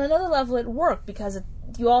 on another level, it worked, because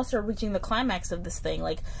you also are reaching the climax of this thing.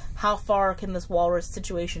 Like, how far can this walrus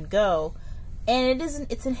situation go? And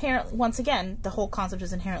it's inherently, once again, the whole concept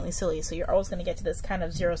is inherently silly, so you're always going to get to this kind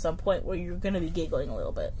of zero-sum point where you're going to be giggling a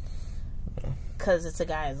little bit. Because it's a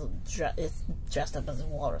guy it's dressed up as a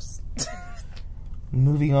walrus.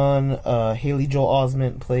 Moving on, Haley Joel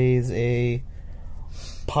Osment plays a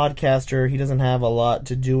podcaster. He doesn't have a lot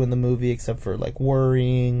to do in the movie except for like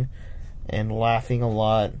worrying and laughing a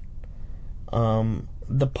lot.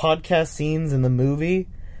 The podcast scenes in the movie,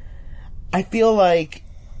 I feel like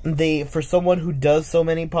for someone who does so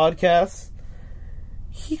many podcasts,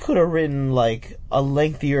 he could have written like a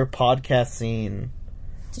lengthier podcast scene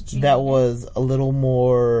that was a little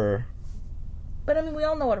more. But I mean, we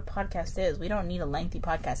all know what a podcast is. We don't need a lengthy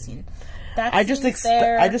podcast scene. I just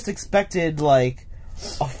expected like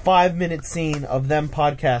a 5-minute scene of them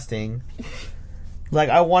podcasting. Like,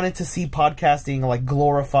 I wanted to see podcasting like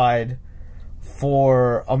glorified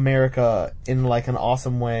for America in like an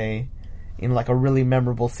awesome way, in like a really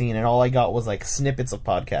memorable scene, and all I got was like snippets of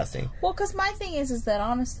podcasting. Well, because my thing is that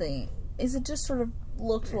honestly, it just sort of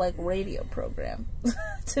looked like radio program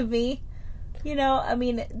to me. You know, I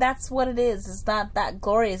mean, that's what it is. It's not that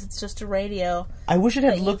glorious. It's just a radio. I wish it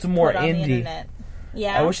had looked more indie.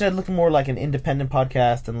 Yeah. I wish it had looked more like an independent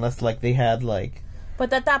podcast, and less like they had like.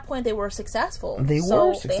 But at that point, they were successful. They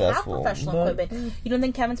were successful. They have professional equipment. You don't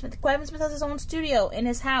think Kevin Smith has his own studio in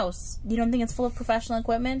his house? You don't think it's full of professional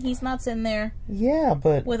equipment? He's not sitting there. Yeah,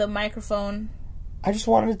 but with a microphone. I just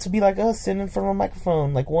wanted it to be like us, sitting in front of a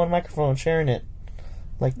microphone, like one microphone, sharing it.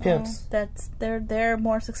 Like pimps. They're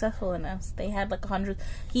more successful than us. They had like 100.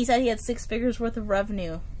 He said he had 6 figures worth of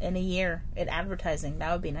revenue in a year in advertising.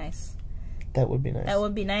 That would be nice. That would be nice. That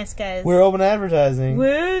would be nice, guys. We're open to advertising.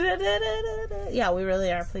 Yeah, we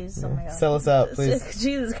really are. Please, oh my god, sell us out, please.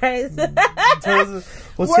 Jesus Christ.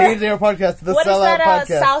 We'll change our podcast to the Sell Out Podcast. What is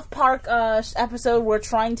that South Park episode? We're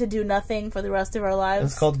trying to do nothing for the rest of our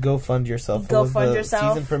lives. It's called Go Fund Yourself. Go Fund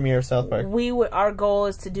Yourself. Season premiere of South Park. Our goal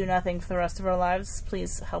is to do nothing for the rest of our lives.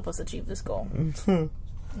 Please help us achieve this goal.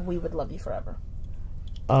 We would love you forever.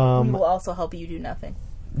 We will also help you do nothing.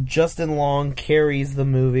 Justin Long carries the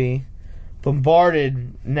movie.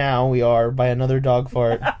 Bombarded now we are by another dog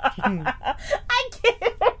fart. I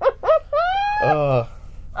can't.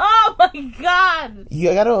 Oh my god!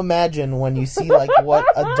 You gotta imagine when you see like what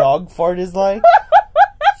a dog fart is like.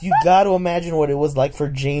 You gotta imagine what it was like for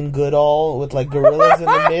Jane Goodall with like gorillas in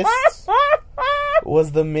the mist.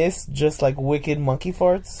 Was the mist just like wicked monkey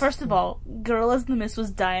farts? First of all, Gorillas in the Mist was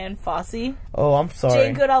Diane Fossey. Oh, I'm sorry.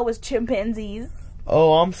 Jane Goodall was chimpanzees.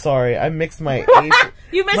 Oh, I'm sorry. I mixed my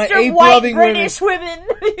You missed your white British women.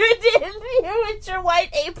 You did. You missed your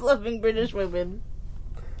white ape-loving British women.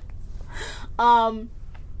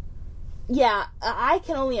 Yeah, I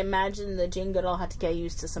can only imagine that Jane Goodall had to get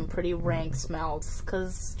used to some pretty rank smells,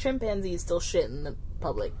 because chimpanzees still shit in the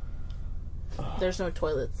public. There's no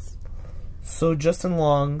toilets. So Justin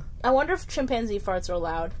Long... I wonder if chimpanzee farts are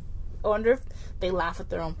allowed. I wonder if they laugh at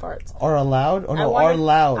their own farts. Are allowed? Oh no, are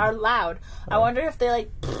loud. Are loud. I wonder if they like,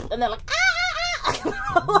 and they're like, ah!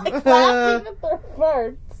 Like laughing at their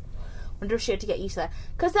farts. I wonder if she had to get used to that.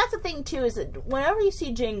 Because that's the thing too, is that whenever you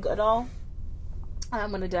see Jane Goodall,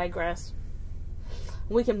 I'm going to digress.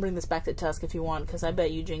 We can bring this back to Tusk if you want, because I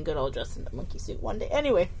bet you Jane Goodall dressed in the monkey suit one day.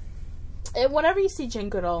 Anyway, whenever you see Jane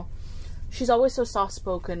Goodall, she's always so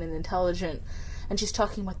soft-spoken and intelligent, and she's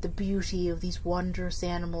talking about the beauty of these wondrous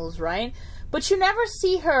animals, right? But you never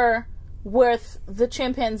see her with the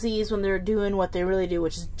chimpanzees when they're doing what they really do,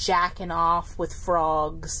 which is jacking off with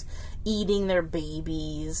frogs, eating their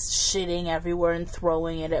babies, shitting everywhere and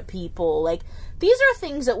throwing it at people. Like, these are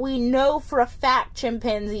things that we know for a fact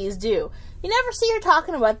chimpanzees do. You never see her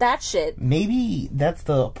talking about that shit. Maybe that's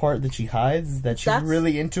the part that she hides, that she's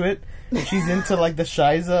really into it. She's into, like, the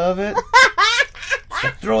shiza of it. She's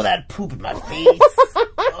like, throw that poop in my face.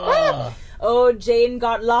 Ugh. Oh, Jane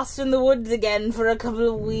got lost in the woods again for a couple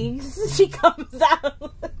of weeks. She comes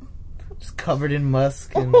out. Just covered in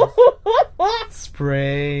musk and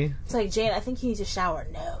spray. It's like, Jane, I think you need to shower.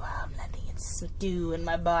 No, I'm letting it stew in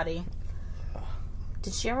my body.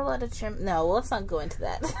 Did she ever let a chimp? No, well, let's not go into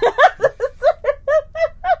that.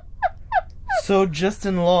 So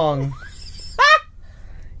Justin Long,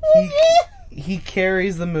 he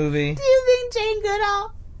carries the movie. Do you think Jane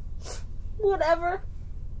Goodall, whatever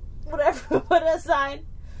put aside,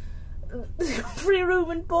 free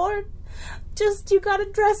room and board, just you gotta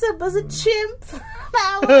dress up as a chimp for an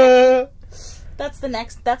hour? That's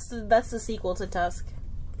the sequel to Tusk.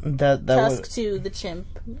 Tusk 2, the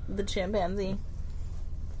chimpanzee,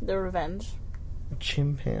 the revenge.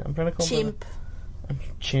 Chimpanzee. I'm trying to call chimp.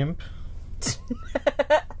 Chimp.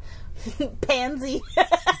 Pansy.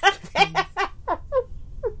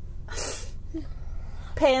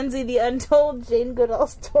 Pansy, the untold Jane Goodall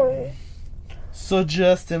story. So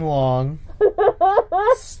Justin Long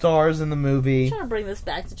stars in the movie. I'm trying to bring this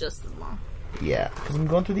back to Justin Long. Yeah, because I'm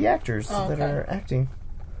going through the actors that are acting.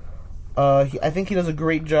 I think he does a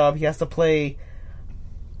great job. He has to play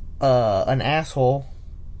an asshole.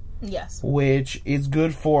 Yes. Which is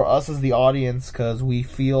good for us as the audience, because we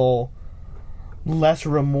feel less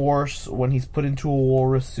remorse when he's put into a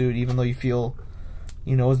walrus suit, even though you feel,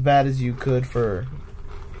 as bad as you could for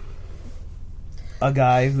a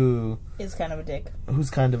guy who is kind of a dick. Who's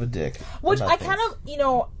kind of a dick. Which I kind of,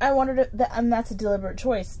 I wanted to, and that's a deliberate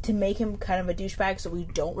choice, to make him kind of a douchebag so we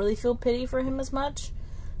don't really feel pity for him as much.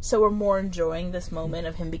 So we're more enjoying this moment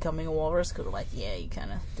of him becoming a walrus, because we're like, yeah, you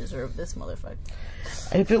kind of deserve this, motherfucker.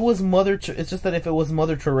 If it was it's just that if it was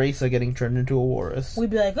Mother Teresa getting turned into a walrus, we'd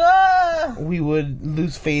be like, ah! We would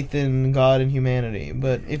lose faith in God and humanity.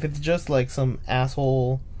 But if it's just like some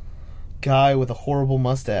asshole guy with a horrible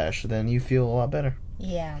mustache, then you feel a lot better.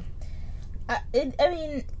 Yeah. I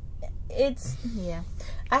kind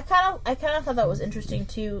of thought that was interesting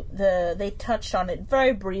too. They touched on it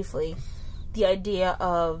very briefly. The idea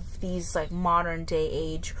of these like modern day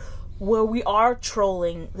age where we are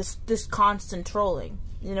trolling, this constant trolling.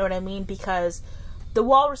 You know what I mean? Because the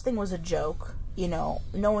walrus thing was a joke. No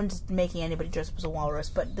one's making anybody dress up as a walrus.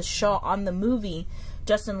 But the show, on the movie,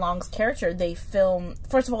 Justin Long's character, they film.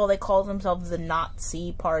 First of all, they called themselves the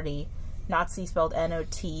Nazi Party. Nazi spelled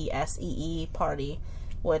Notsee Party.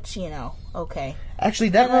 Which, okay. Actually,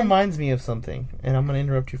 that reminds me of something. And I'm going to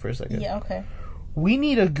interrupt you for a second. Yeah, okay. We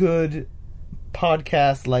need a good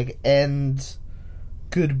podcast, like, end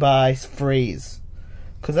goodbye phrase.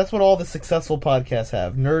 Because that's what all the successful podcasts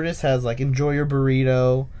have. Nerdist has, like, enjoy your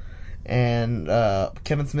burrito. And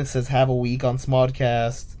Kevin Smith says have a week on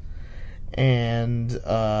Smodcast. And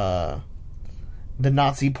the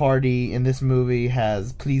Nazi Party in this movie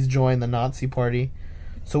has please join the Nazi Party.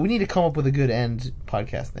 So we need to come up with a good end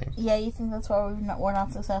podcast name. Yeah, you think that's why we're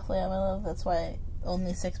not successfully on my love? That's why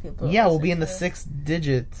only 6 people. Yeah, we'll be in the 6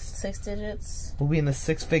 digits. 6 digits. We'll be in the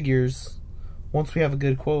 6 figures once we have a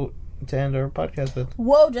good quote to end our podcast with.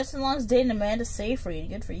 Whoa, Justin Long's dating Amanda Seyfried.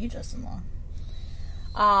 Good for you, Justin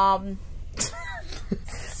Long.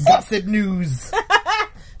 Gossip news.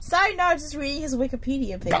 Sorry, no, I was just reading his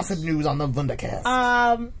Wikipedia page. Gossip news on the Vundacast.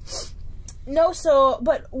 No,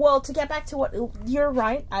 to get back to what, you're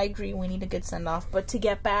right, I agree, we need a good send-off, but to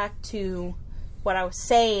get back to what I was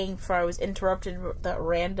saying before I was interrupted with that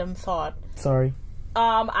random thought. Sorry.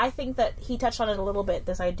 I think that he touched on it a little bit,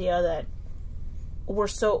 this idea that we're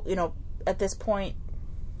so, at this point,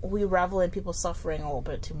 we revel in people suffering a little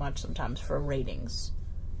bit too much sometimes for ratings.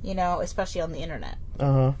 you know, especially on the internet.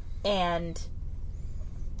 And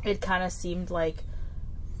it kind of seemed like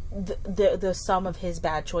the sum of his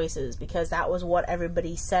bad choices, because that was what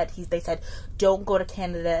everybody said. They said, don't go to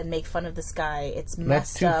Canada and make fun of this guy. It's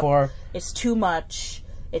messed up. That's too far. It's too much.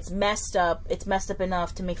 It's messed up. It's messed up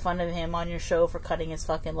enough to make fun of him on your show for cutting his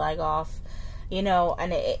fucking leg off. You know,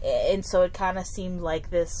 and so it kind of seemed like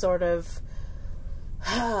this sort of...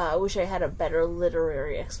 I wish I had a better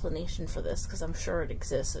literary explanation for this, because I'm sure it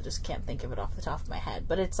exists. I just can't think of it off the top of my head.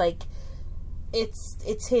 But it's like, it's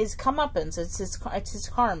his comeuppance. It's his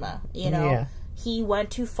karma. You know, yeah. He went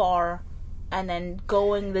too far, and then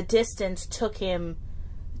going the distance took him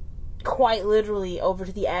quite literally over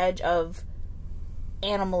to the edge of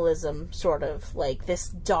animalism, sort of like this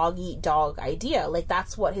dog eat dog idea. Like,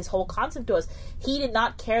 that's what his whole concept was. He did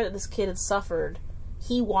not care that this kid had suffered.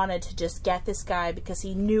 He wanted to just get this guy because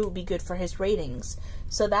he knew it would be good for his ratings.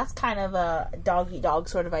 So that's kind of a dog-eat-dog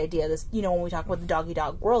sort of idea. This, you know, when we talk about the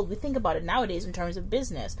dog-eat-dog world, we think about it nowadays in terms of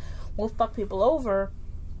business. We'll fuck people over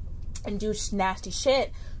and do nasty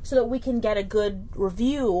shit so that we can get a good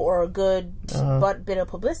review or a good bit of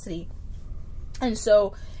publicity. And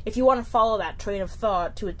so if you want to follow that train of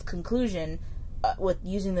thought to its conclusion with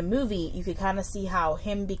using the movie, you could kind of see how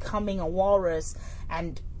him becoming a walrus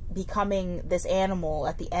and becoming this animal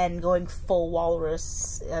at the end, going full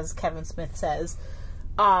walrus, as Kevin Smith says,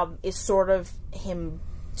 is sort of him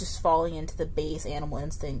just falling into the base animal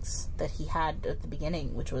instincts that he had at the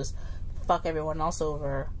beginning, which was fuck everyone else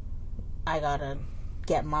over, I gotta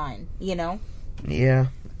get mine, you know? Yeah,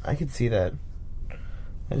 I could see that.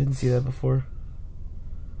 I didn't see that before.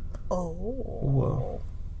 Whoa.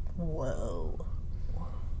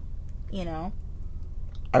 You know?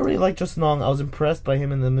 I really liked Justin Long. I was impressed by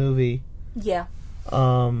him in the movie. Yeah.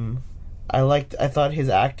 I thought his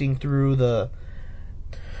acting through the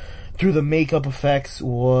makeup effects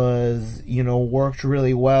was, you know, worked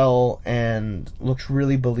really well and looked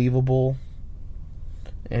really believable.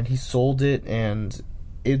 And he sold it, and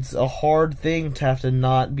it's a hard thing to have to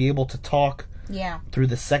not be able to talk through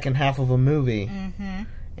the second half of a movie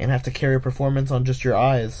and have to carry a performance on just your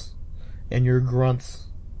eyes and your grunts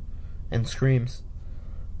and screams.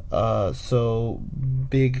 So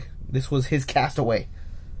big. This was his Castaway.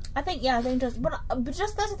 I think but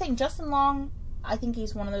just that's the thing. Justin Long, I think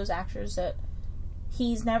he's one of those actors that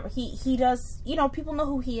he's never he does. You know, people know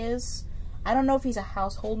who he is. I don't know if he's a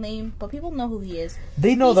household name, but people know who he is.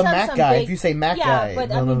 They know the Mac guy. If you say Mac guy,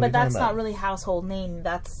 but I mean, but that's not really household name.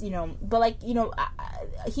 That's, you know, but like, you know,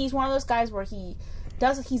 he's one of those guys where he's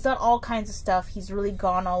done all kinds of stuff. He's really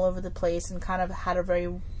gone all over the place and kind of had a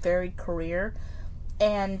very varied career.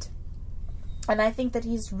 And I think that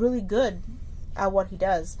he's really good at what he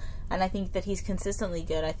does. And I think that he's consistently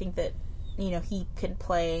good. I think that, you know, he can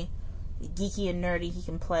play geeky and nerdy. He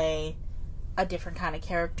can play a different kind of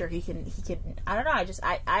character. He can I don't know,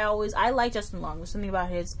 I like Justin Long. There's something about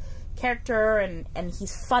his character, and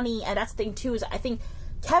he's funny. And that's the thing too, is I think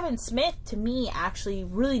Kevin Smith, to me, actually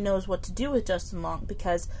really knows what to do with Justin Long,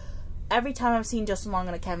 because every time I've seen Justin Long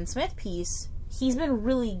in a Kevin Smith piece, he's been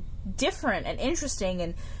really different and interesting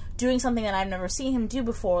and doing something that I've never seen him do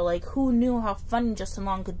before. Like, who knew how funny Justin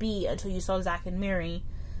Long could be until you saw Zack and Miri,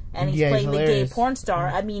 and he's playing the gay porn star.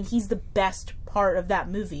 I mean, he's the best part of that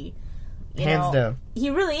movie. Hands down. He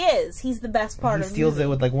really is. He's the best part of the movie. He steals it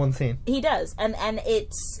with like one scene. He does. And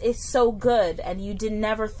it's so good, and you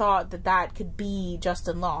never thought that could be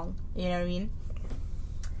Justin Long. You know what I mean?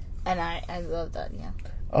 And I love that, yeah.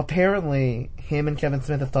 Apparently, him and Kevin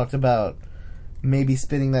Smith have talked about maybe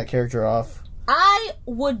spinning that character off. I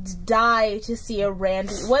would die to see a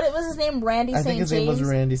Randy... What was his name? Randy St. James? I think his name was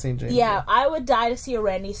Randy St. James. Yeah, I would die to see a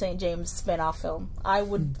Randy St. James spin-off film. I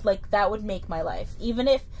would, that would make my life. Even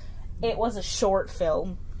if it was a short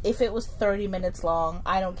film, if it was 30 minutes long,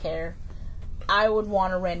 I don't care. I would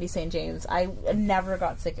want a Randy St. James. I never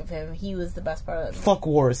got sick of him. He was the best part of it. Fuck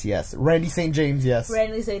Wars, yes. Randy St. James, yes.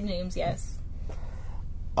 Randy St. James, yes.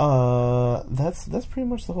 That's pretty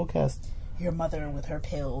much the whole cast. Your mother with her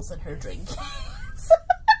pills and her drink.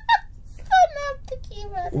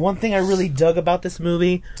 One thing I really dug about this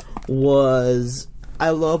movie was, I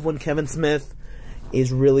love when Kevin Smith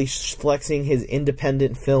is really flexing his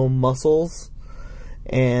independent film muscles,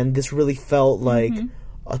 and this really felt like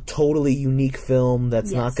a totally unique film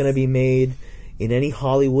that's not going to be made in any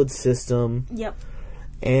Hollywood system. Yep.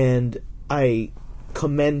 And I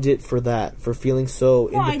commend it for that, for feeling so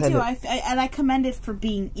independent. I do. And I commend it for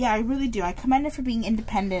being, I really do. I commend it for being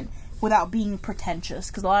independent without being pretentious,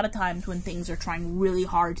 because a lot of times when things are trying really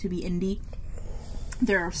hard to be indie,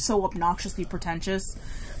 they're so obnoxiously pretentious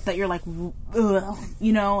that you're like, ugh,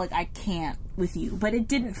 you know, like, I can't with you. But it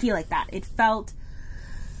didn't feel like that. It felt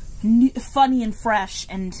funny and fresh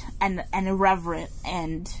and irreverent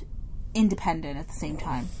and independent at the same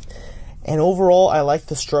time. And overall, I like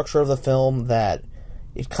the structure of the film, that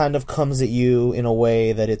it kind of comes at you in a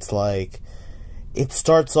way that it's like, it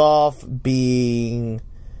starts off being,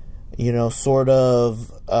 you know, sort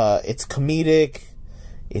of, it's comedic,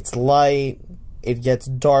 it's light, it gets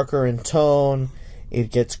darker in tone,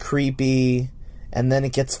 it gets creepy, and then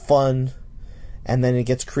it gets fun, and then it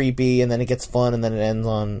gets creepy, and then it gets fun, and then it ends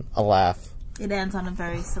on a laugh. It ends on a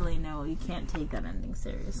very silly note. You can't take that ending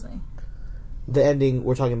seriously. The ending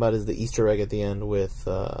we're talking about is the Easter egg at the end with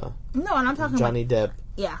No, and I'm talking Johnny Depp.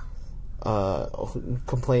 Yeah.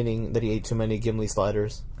 Complaining that he ate too many Gimli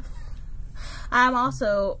sliders. I'm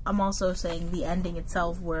also saying the ending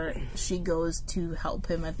itself, where she goes to help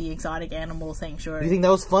him at the exotic animal sanctuary. You think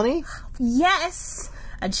that was funny? Yes!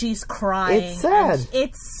 And she's crying. It's sad.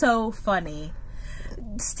 It's so funny.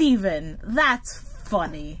 Steven, that's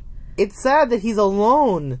funny. It's sad that he's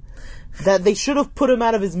alone. That they should have put him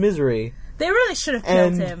out of his misery. They really should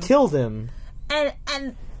have killed him.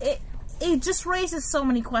 And it just raises so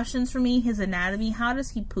many questions for me. His anatomy. How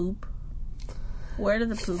does he poop? Where did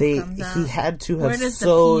the poop comes out? He had to have Where does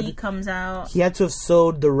sewed, the pee comes out? He had to have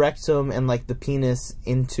sewed the rectum and like the penis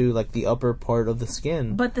into like the upper part of the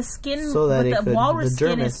skin. But the skin, so that the walrus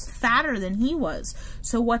skin is fatter than he was.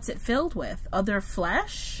 So what's it filled with? Other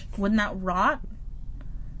flesh? Wouldn't that rot?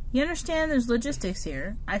 You understand? There's logistics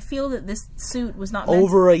here. I feel that this suit was not meant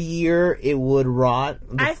over a year. It would rot.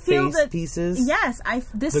 The face pieces. Yes,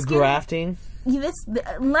 the skin, grafting.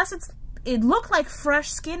 Unless it looked like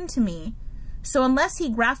fresh skin to me. So unless he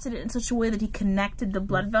grafted it in such a way that he connected the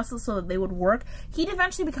blood vessels so that they would work, he'd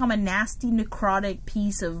eventually become a nasty, necrotic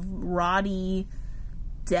piece of rotty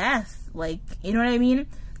death. Like, you know what I mean?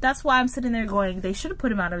 That's why I'm sitting there going, they should have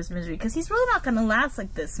put him out of his misery, because he's really not going to last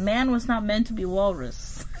like this. Man was not meant to be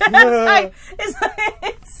walrus.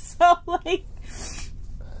 It's so like...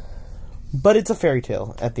 But it's a fairy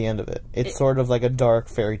tale at the end of it. It's sort of like a dark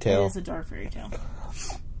fairy tale. It is a dark fairy tale.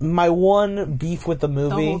 My one beef with the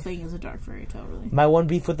movie... The whole thing is a dark fairy tale, really. My one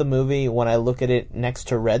beef with the movie, when I look at it next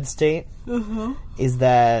to Red State, is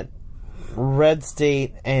that Red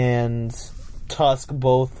State and Tusk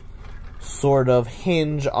both sort of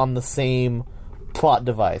hinge on the same plot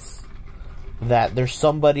device. That there's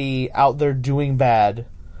somebody out there doing bad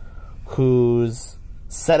who's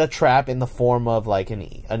set a trap in the form of like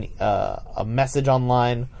a message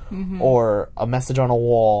online or a message on a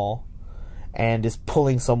wall, and is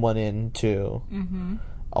pulling someone into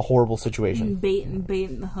a horrible situation.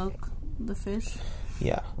 Baiting the hook, the fish.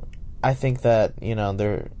 Yeah. I think that, you know,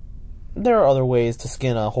 there are other ways to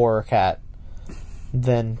skin a horror cat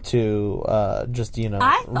than to just, you know,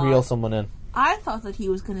 reel someone in. I thought that he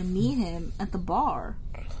was going to meet him at the bar.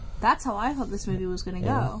 That's how I thought this movie was going to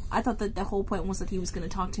go. I thought that the whole point was that he was going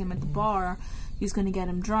to talk to him at the bar, he was going to get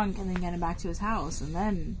him drunk, and then get him back to his house, and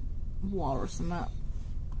then walrus him up.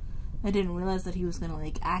 I didn't realize that he was going to,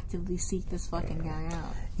 like, actively seek this fucking guy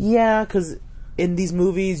out. Yeah, because in these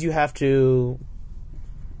movies, you have to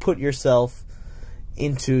put yourself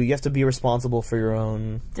into... You have to be responsible for your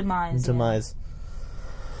own... Demise.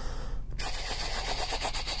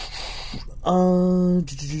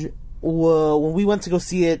 Well, when we went to go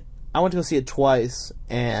see it, I went to go see it twice,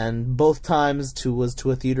 and both times was to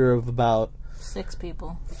a theater of about... 6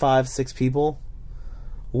 people. 5-6 people.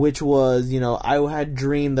 Which was, you know, I had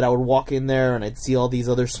dreamed that I would walk in there and I'd see all these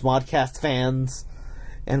other Smodcast fans,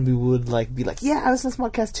 and we would like be like, yeah, this is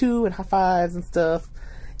Smodcast 2, and high fives and stuff,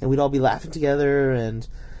 and we'd all be laughing together. And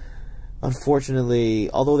unfortunately,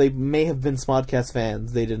 although they may have been Smodcast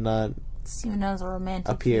fans, they did not Steven has a romantic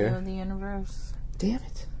appear. view of the universe. Damn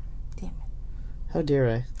it. How dare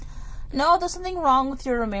I? No, there's something wrong with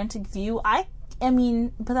your romantic view. I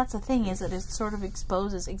mean, but that's the thing, is that it sort of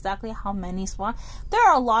exposes exactly how many there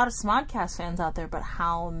are a lot of Smodcast fans out there, but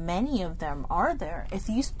how many of them are there? If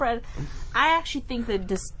you spread... I actually think that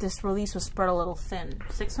this release was spread a little thin.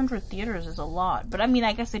 600 theaters is a lot. But I mean,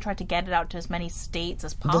 I guess they tried to get it out to as many states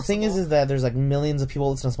as possible. The thing is that there's like millions of people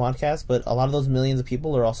listening to Smodcast, but a lot of those millions of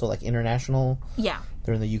people are also like international. Yeah.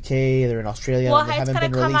 They're in the UK, they're in Australia. Well, they it's haven't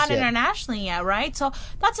going to been come out yet. internationally yet, right? So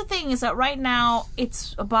that's the thing, is that right now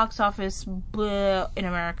it's a box office bleh in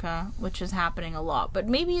America, which is happening a lot. But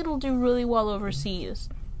maybe it'll do really well overseas.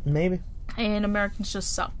 Maybe. And Americans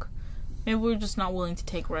just suck. Maybe we're just not willing to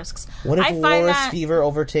take risks. What if Walrus Fever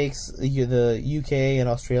overtakes the UK and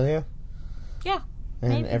Australia? Yeah.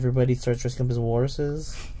 And everybody starts dressing up as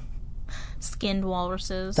walruses? skinned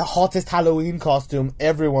walruses. The hottest Halloween costume.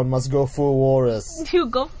 Everyone must go full walrus. You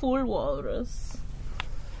go full walrus.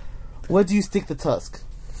 Where do you stick the tusk?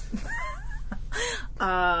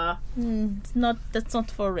 It's not. That's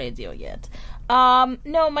not for radio yet.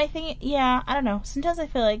 No, my thing. Yeah, I don't know. Sometimes I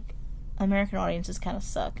feel like American audiences kind of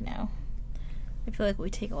suck now. I feel like we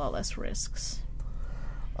take a lot less risks.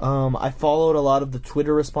 I followed a lot of the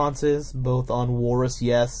Twitter responses, both on Walrus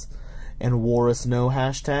Yes and Walrus No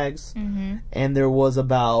hashtags. Mm-hmm. And there was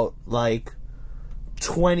about,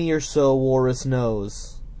 20 or so Walrus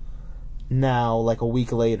No's now, a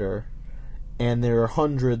week later. And there are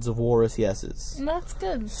hundreds of Walrus Yeses. That's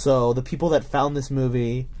good. So the people that found this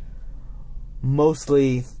movie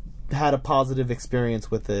mostly had a positive experience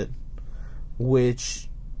with it, which...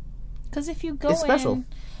 Because if you go is special.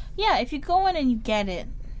 if you go in and you get it,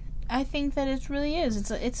 I think that it really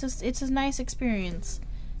is. It's a nice experience.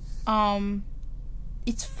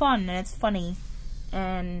 It's fun and it's funny,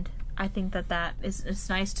 and I think that it's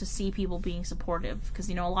nice to see people being supportive, because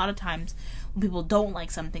a lot of times when people don't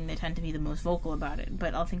like something, they tend to be the most vocal about it.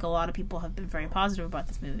 But I think a lot of people have been very positive about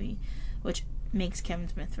this movie, which makes Kevin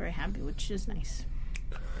Smith very happy, which is nice.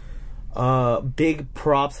 Big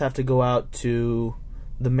props have to go out to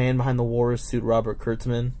the man behind the walrus suit, Robert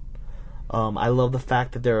Kurtzman. I love the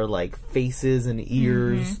fact that there are faces and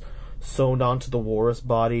ears sewn onto the walrus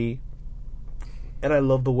body, and I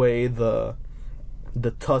love the way the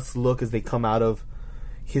tusks look as they come out of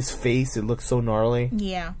his face. It looks so gnarly.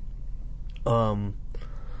 Yeah.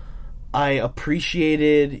 I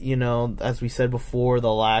appreciated, as we said before,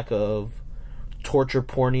 the lack of torture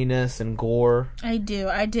porniness and gore. I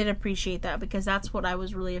did appreciate that, because that's what I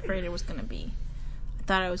was really afraid it was going to be. I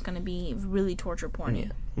thought it was going to be really torture porny.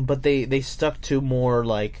 Yeah. But they stuck to more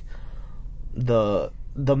the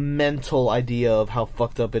mental idea of how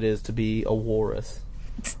fucked up it is to be a walrus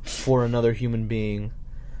for another human being.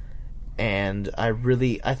 And I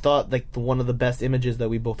thought one of the best images that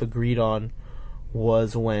we both agreed on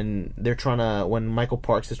was when Michael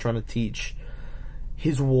Parks is trying to teach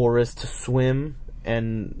his walrus to swim,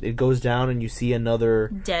 and it goes down and you see another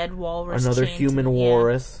dead walrus, another human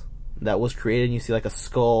walrus that was created, and you see a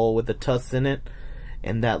skull with the tusks in it,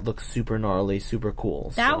 and that looks super gnarly, super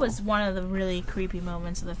cool. That was one of the really creepy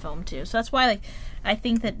moments of the film too. So that's why I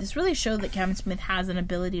think that this really showed that Kevin Smith has an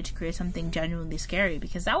ability to create something genuinely scary,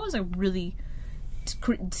 because that was a really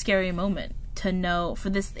scary moment to know for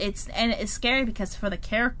this. It's scary because for the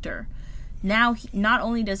character, now not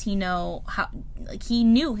only does he know how, he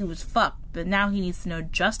knew he was fucked, but now he needs to know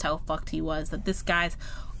just how fucked he was, that this guy's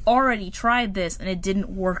already tried this and it didn't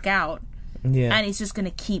work out. Yeah. And he's just gonna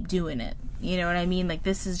keep doing it. You know what I mean?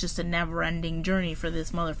 This is just a never-ending journey for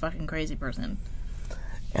this motherfucking crazy person.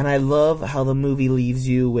 And I love how the movie leaves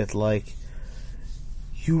you with,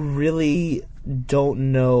 you really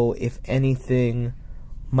don't know if anything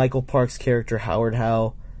Michael Parks' character, Howard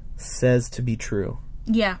Howe, says to be true.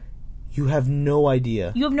 Yeah. You have no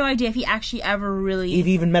idea. You have no idea if he actually ever really... If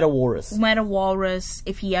he even met a walrus.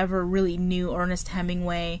 If he ever really knew Ernest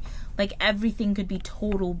Hemingway. Everything could be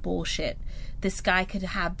total bullshit. This guy could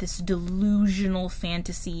have this delusional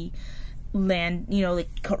fantasy land,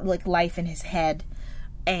 life in his head,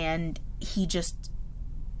 and he just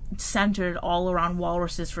centered all around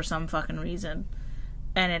walruses for some fucking reason,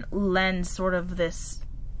 and it lends sort of this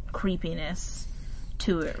creepiness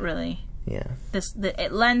to it, really. Yeah.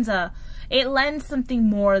 It lends something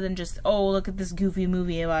more than just, oh, look at this goofy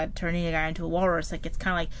movie about turning a guy into a walrus. It's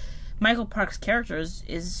kind of like Michael Parks' character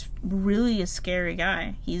is really a scary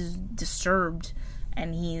guy. He's disturbed,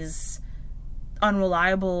 and he's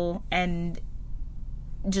unreliable, and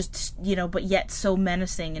just, but yet so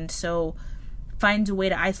menacing, and so finds a way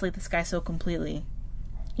to isolate this guy so completely.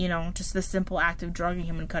 Just the simple act of drugging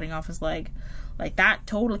him and cutting off his leg. That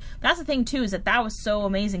totally... That's the thing, too, is that was so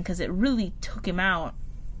amazing, because it really took him out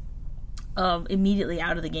immediately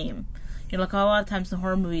out of the game. A lot of times in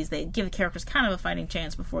horror movies, they give the characters kind of a fighting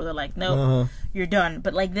chance before they're like, no, you're done.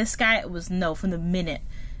 But, this guy was, from the minute.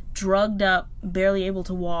 Drugged up, barely able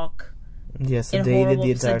to walk. Yeah, sedated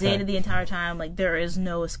the entire time. There is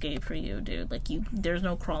no escape for you, dude. There's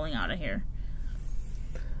no crawling out of here.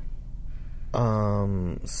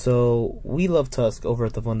 So we love Tusk over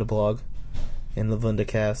at the Vundablog and the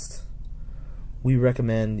Vundacast. We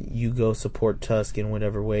recommend you go support Tusk in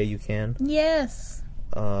whatever way you can. Yes.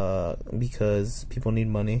 Because people need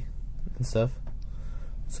money and stuff.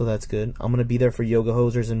 So that's good. I'm gonna be there for Yoga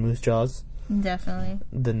Hosers and Moose Jaws. Definitely.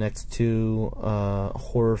 The next two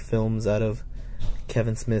horror films out of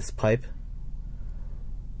Kevin Smith's pipe.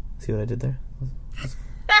 See what I did there?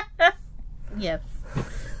 Yes.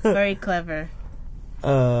 Very clever.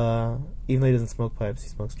 Even though he doesn't smoke pipes, he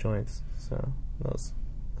smokes joints. So that was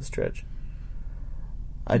a stretch.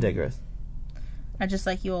 I digress. I'd just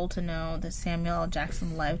like you all to know that Samuel L.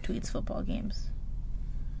 Jackson live tweets football games.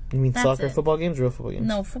 You mean That's soccer it. football games or real football games?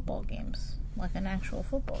 No, football games. Like an actual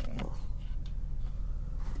football game.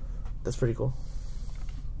 That's pretty cool.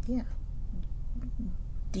 Yeah.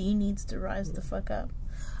 D needs to rise the fuck up.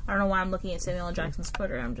 I don't know why I'm looking at Samuel L. Jackson's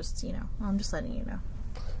Twitter. I'm just letting you know.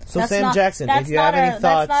 So That's Sam not- Jackson, that's if you have not any our-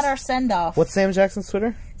 thoughts... That's not our send-off. What's Sam Jackson's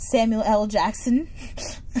Twitter? Samuel L. Jackson.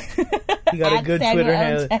 He got a At good Samuel Twitter L.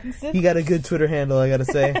 handle. Jackson. He got a good Twitter handle, I gotta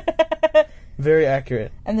say. Very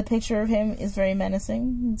accurate. And the picture of him is very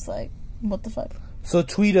menacing. It's like, what the fuck? So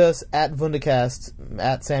tweet us at Vundacast,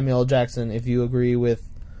 at Samuel L. Jackson, if you agree with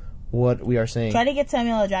what we are saying. Try to get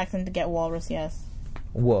Samuel L. Jackson to get Walrus, yes.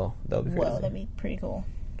 Whoa, that would be crazy. Whoa, that'd be pretty cool.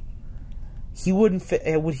 He wouldn't fit...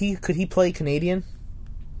 Could he play Canadian?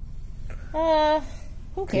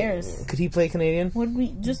 Who cares? Could he play Canadian? Would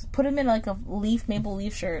we just put him in like a maple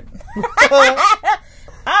leaf shirt?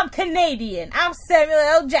 I'm Canadian. I'm Samuel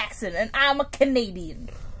L. Jackson, and I'm a Canadian.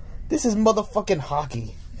 This is motherfucking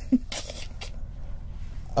hockey.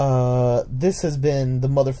 This has been the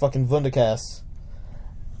motherfucking Vundacast.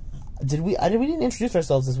 We didn't introduce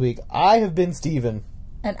ourselves this week. I have been Steven.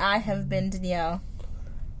 And I have been Danielle.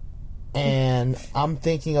 And I'm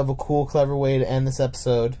thinking of a cool, clever way to end this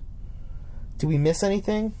episode. Did we miss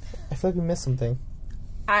anything? I feel like we missed something.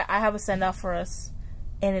 I have a send-off for us,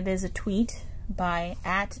 and it is a tweet by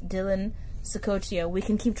 @Dylan Sicoccio. We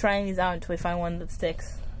can keep trying these out until we find one that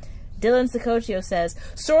sticks. Dylan Sicoccio says,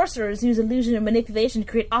 sorcerers use illusion and manipulation to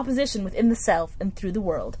create opposition within the self and through the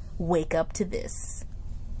world. Wake up to this.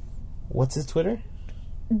 What's his Twitter?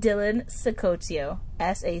 Dylan Sicoccio.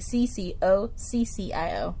 SACCOCCIO.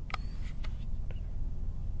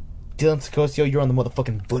 Dylan Sicoccio, you're on the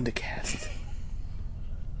motherfucking Vundacast.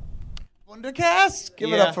 Vundacast?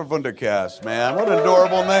 Give it Yeah. up for Vundacast, man. What an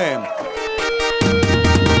adorable name.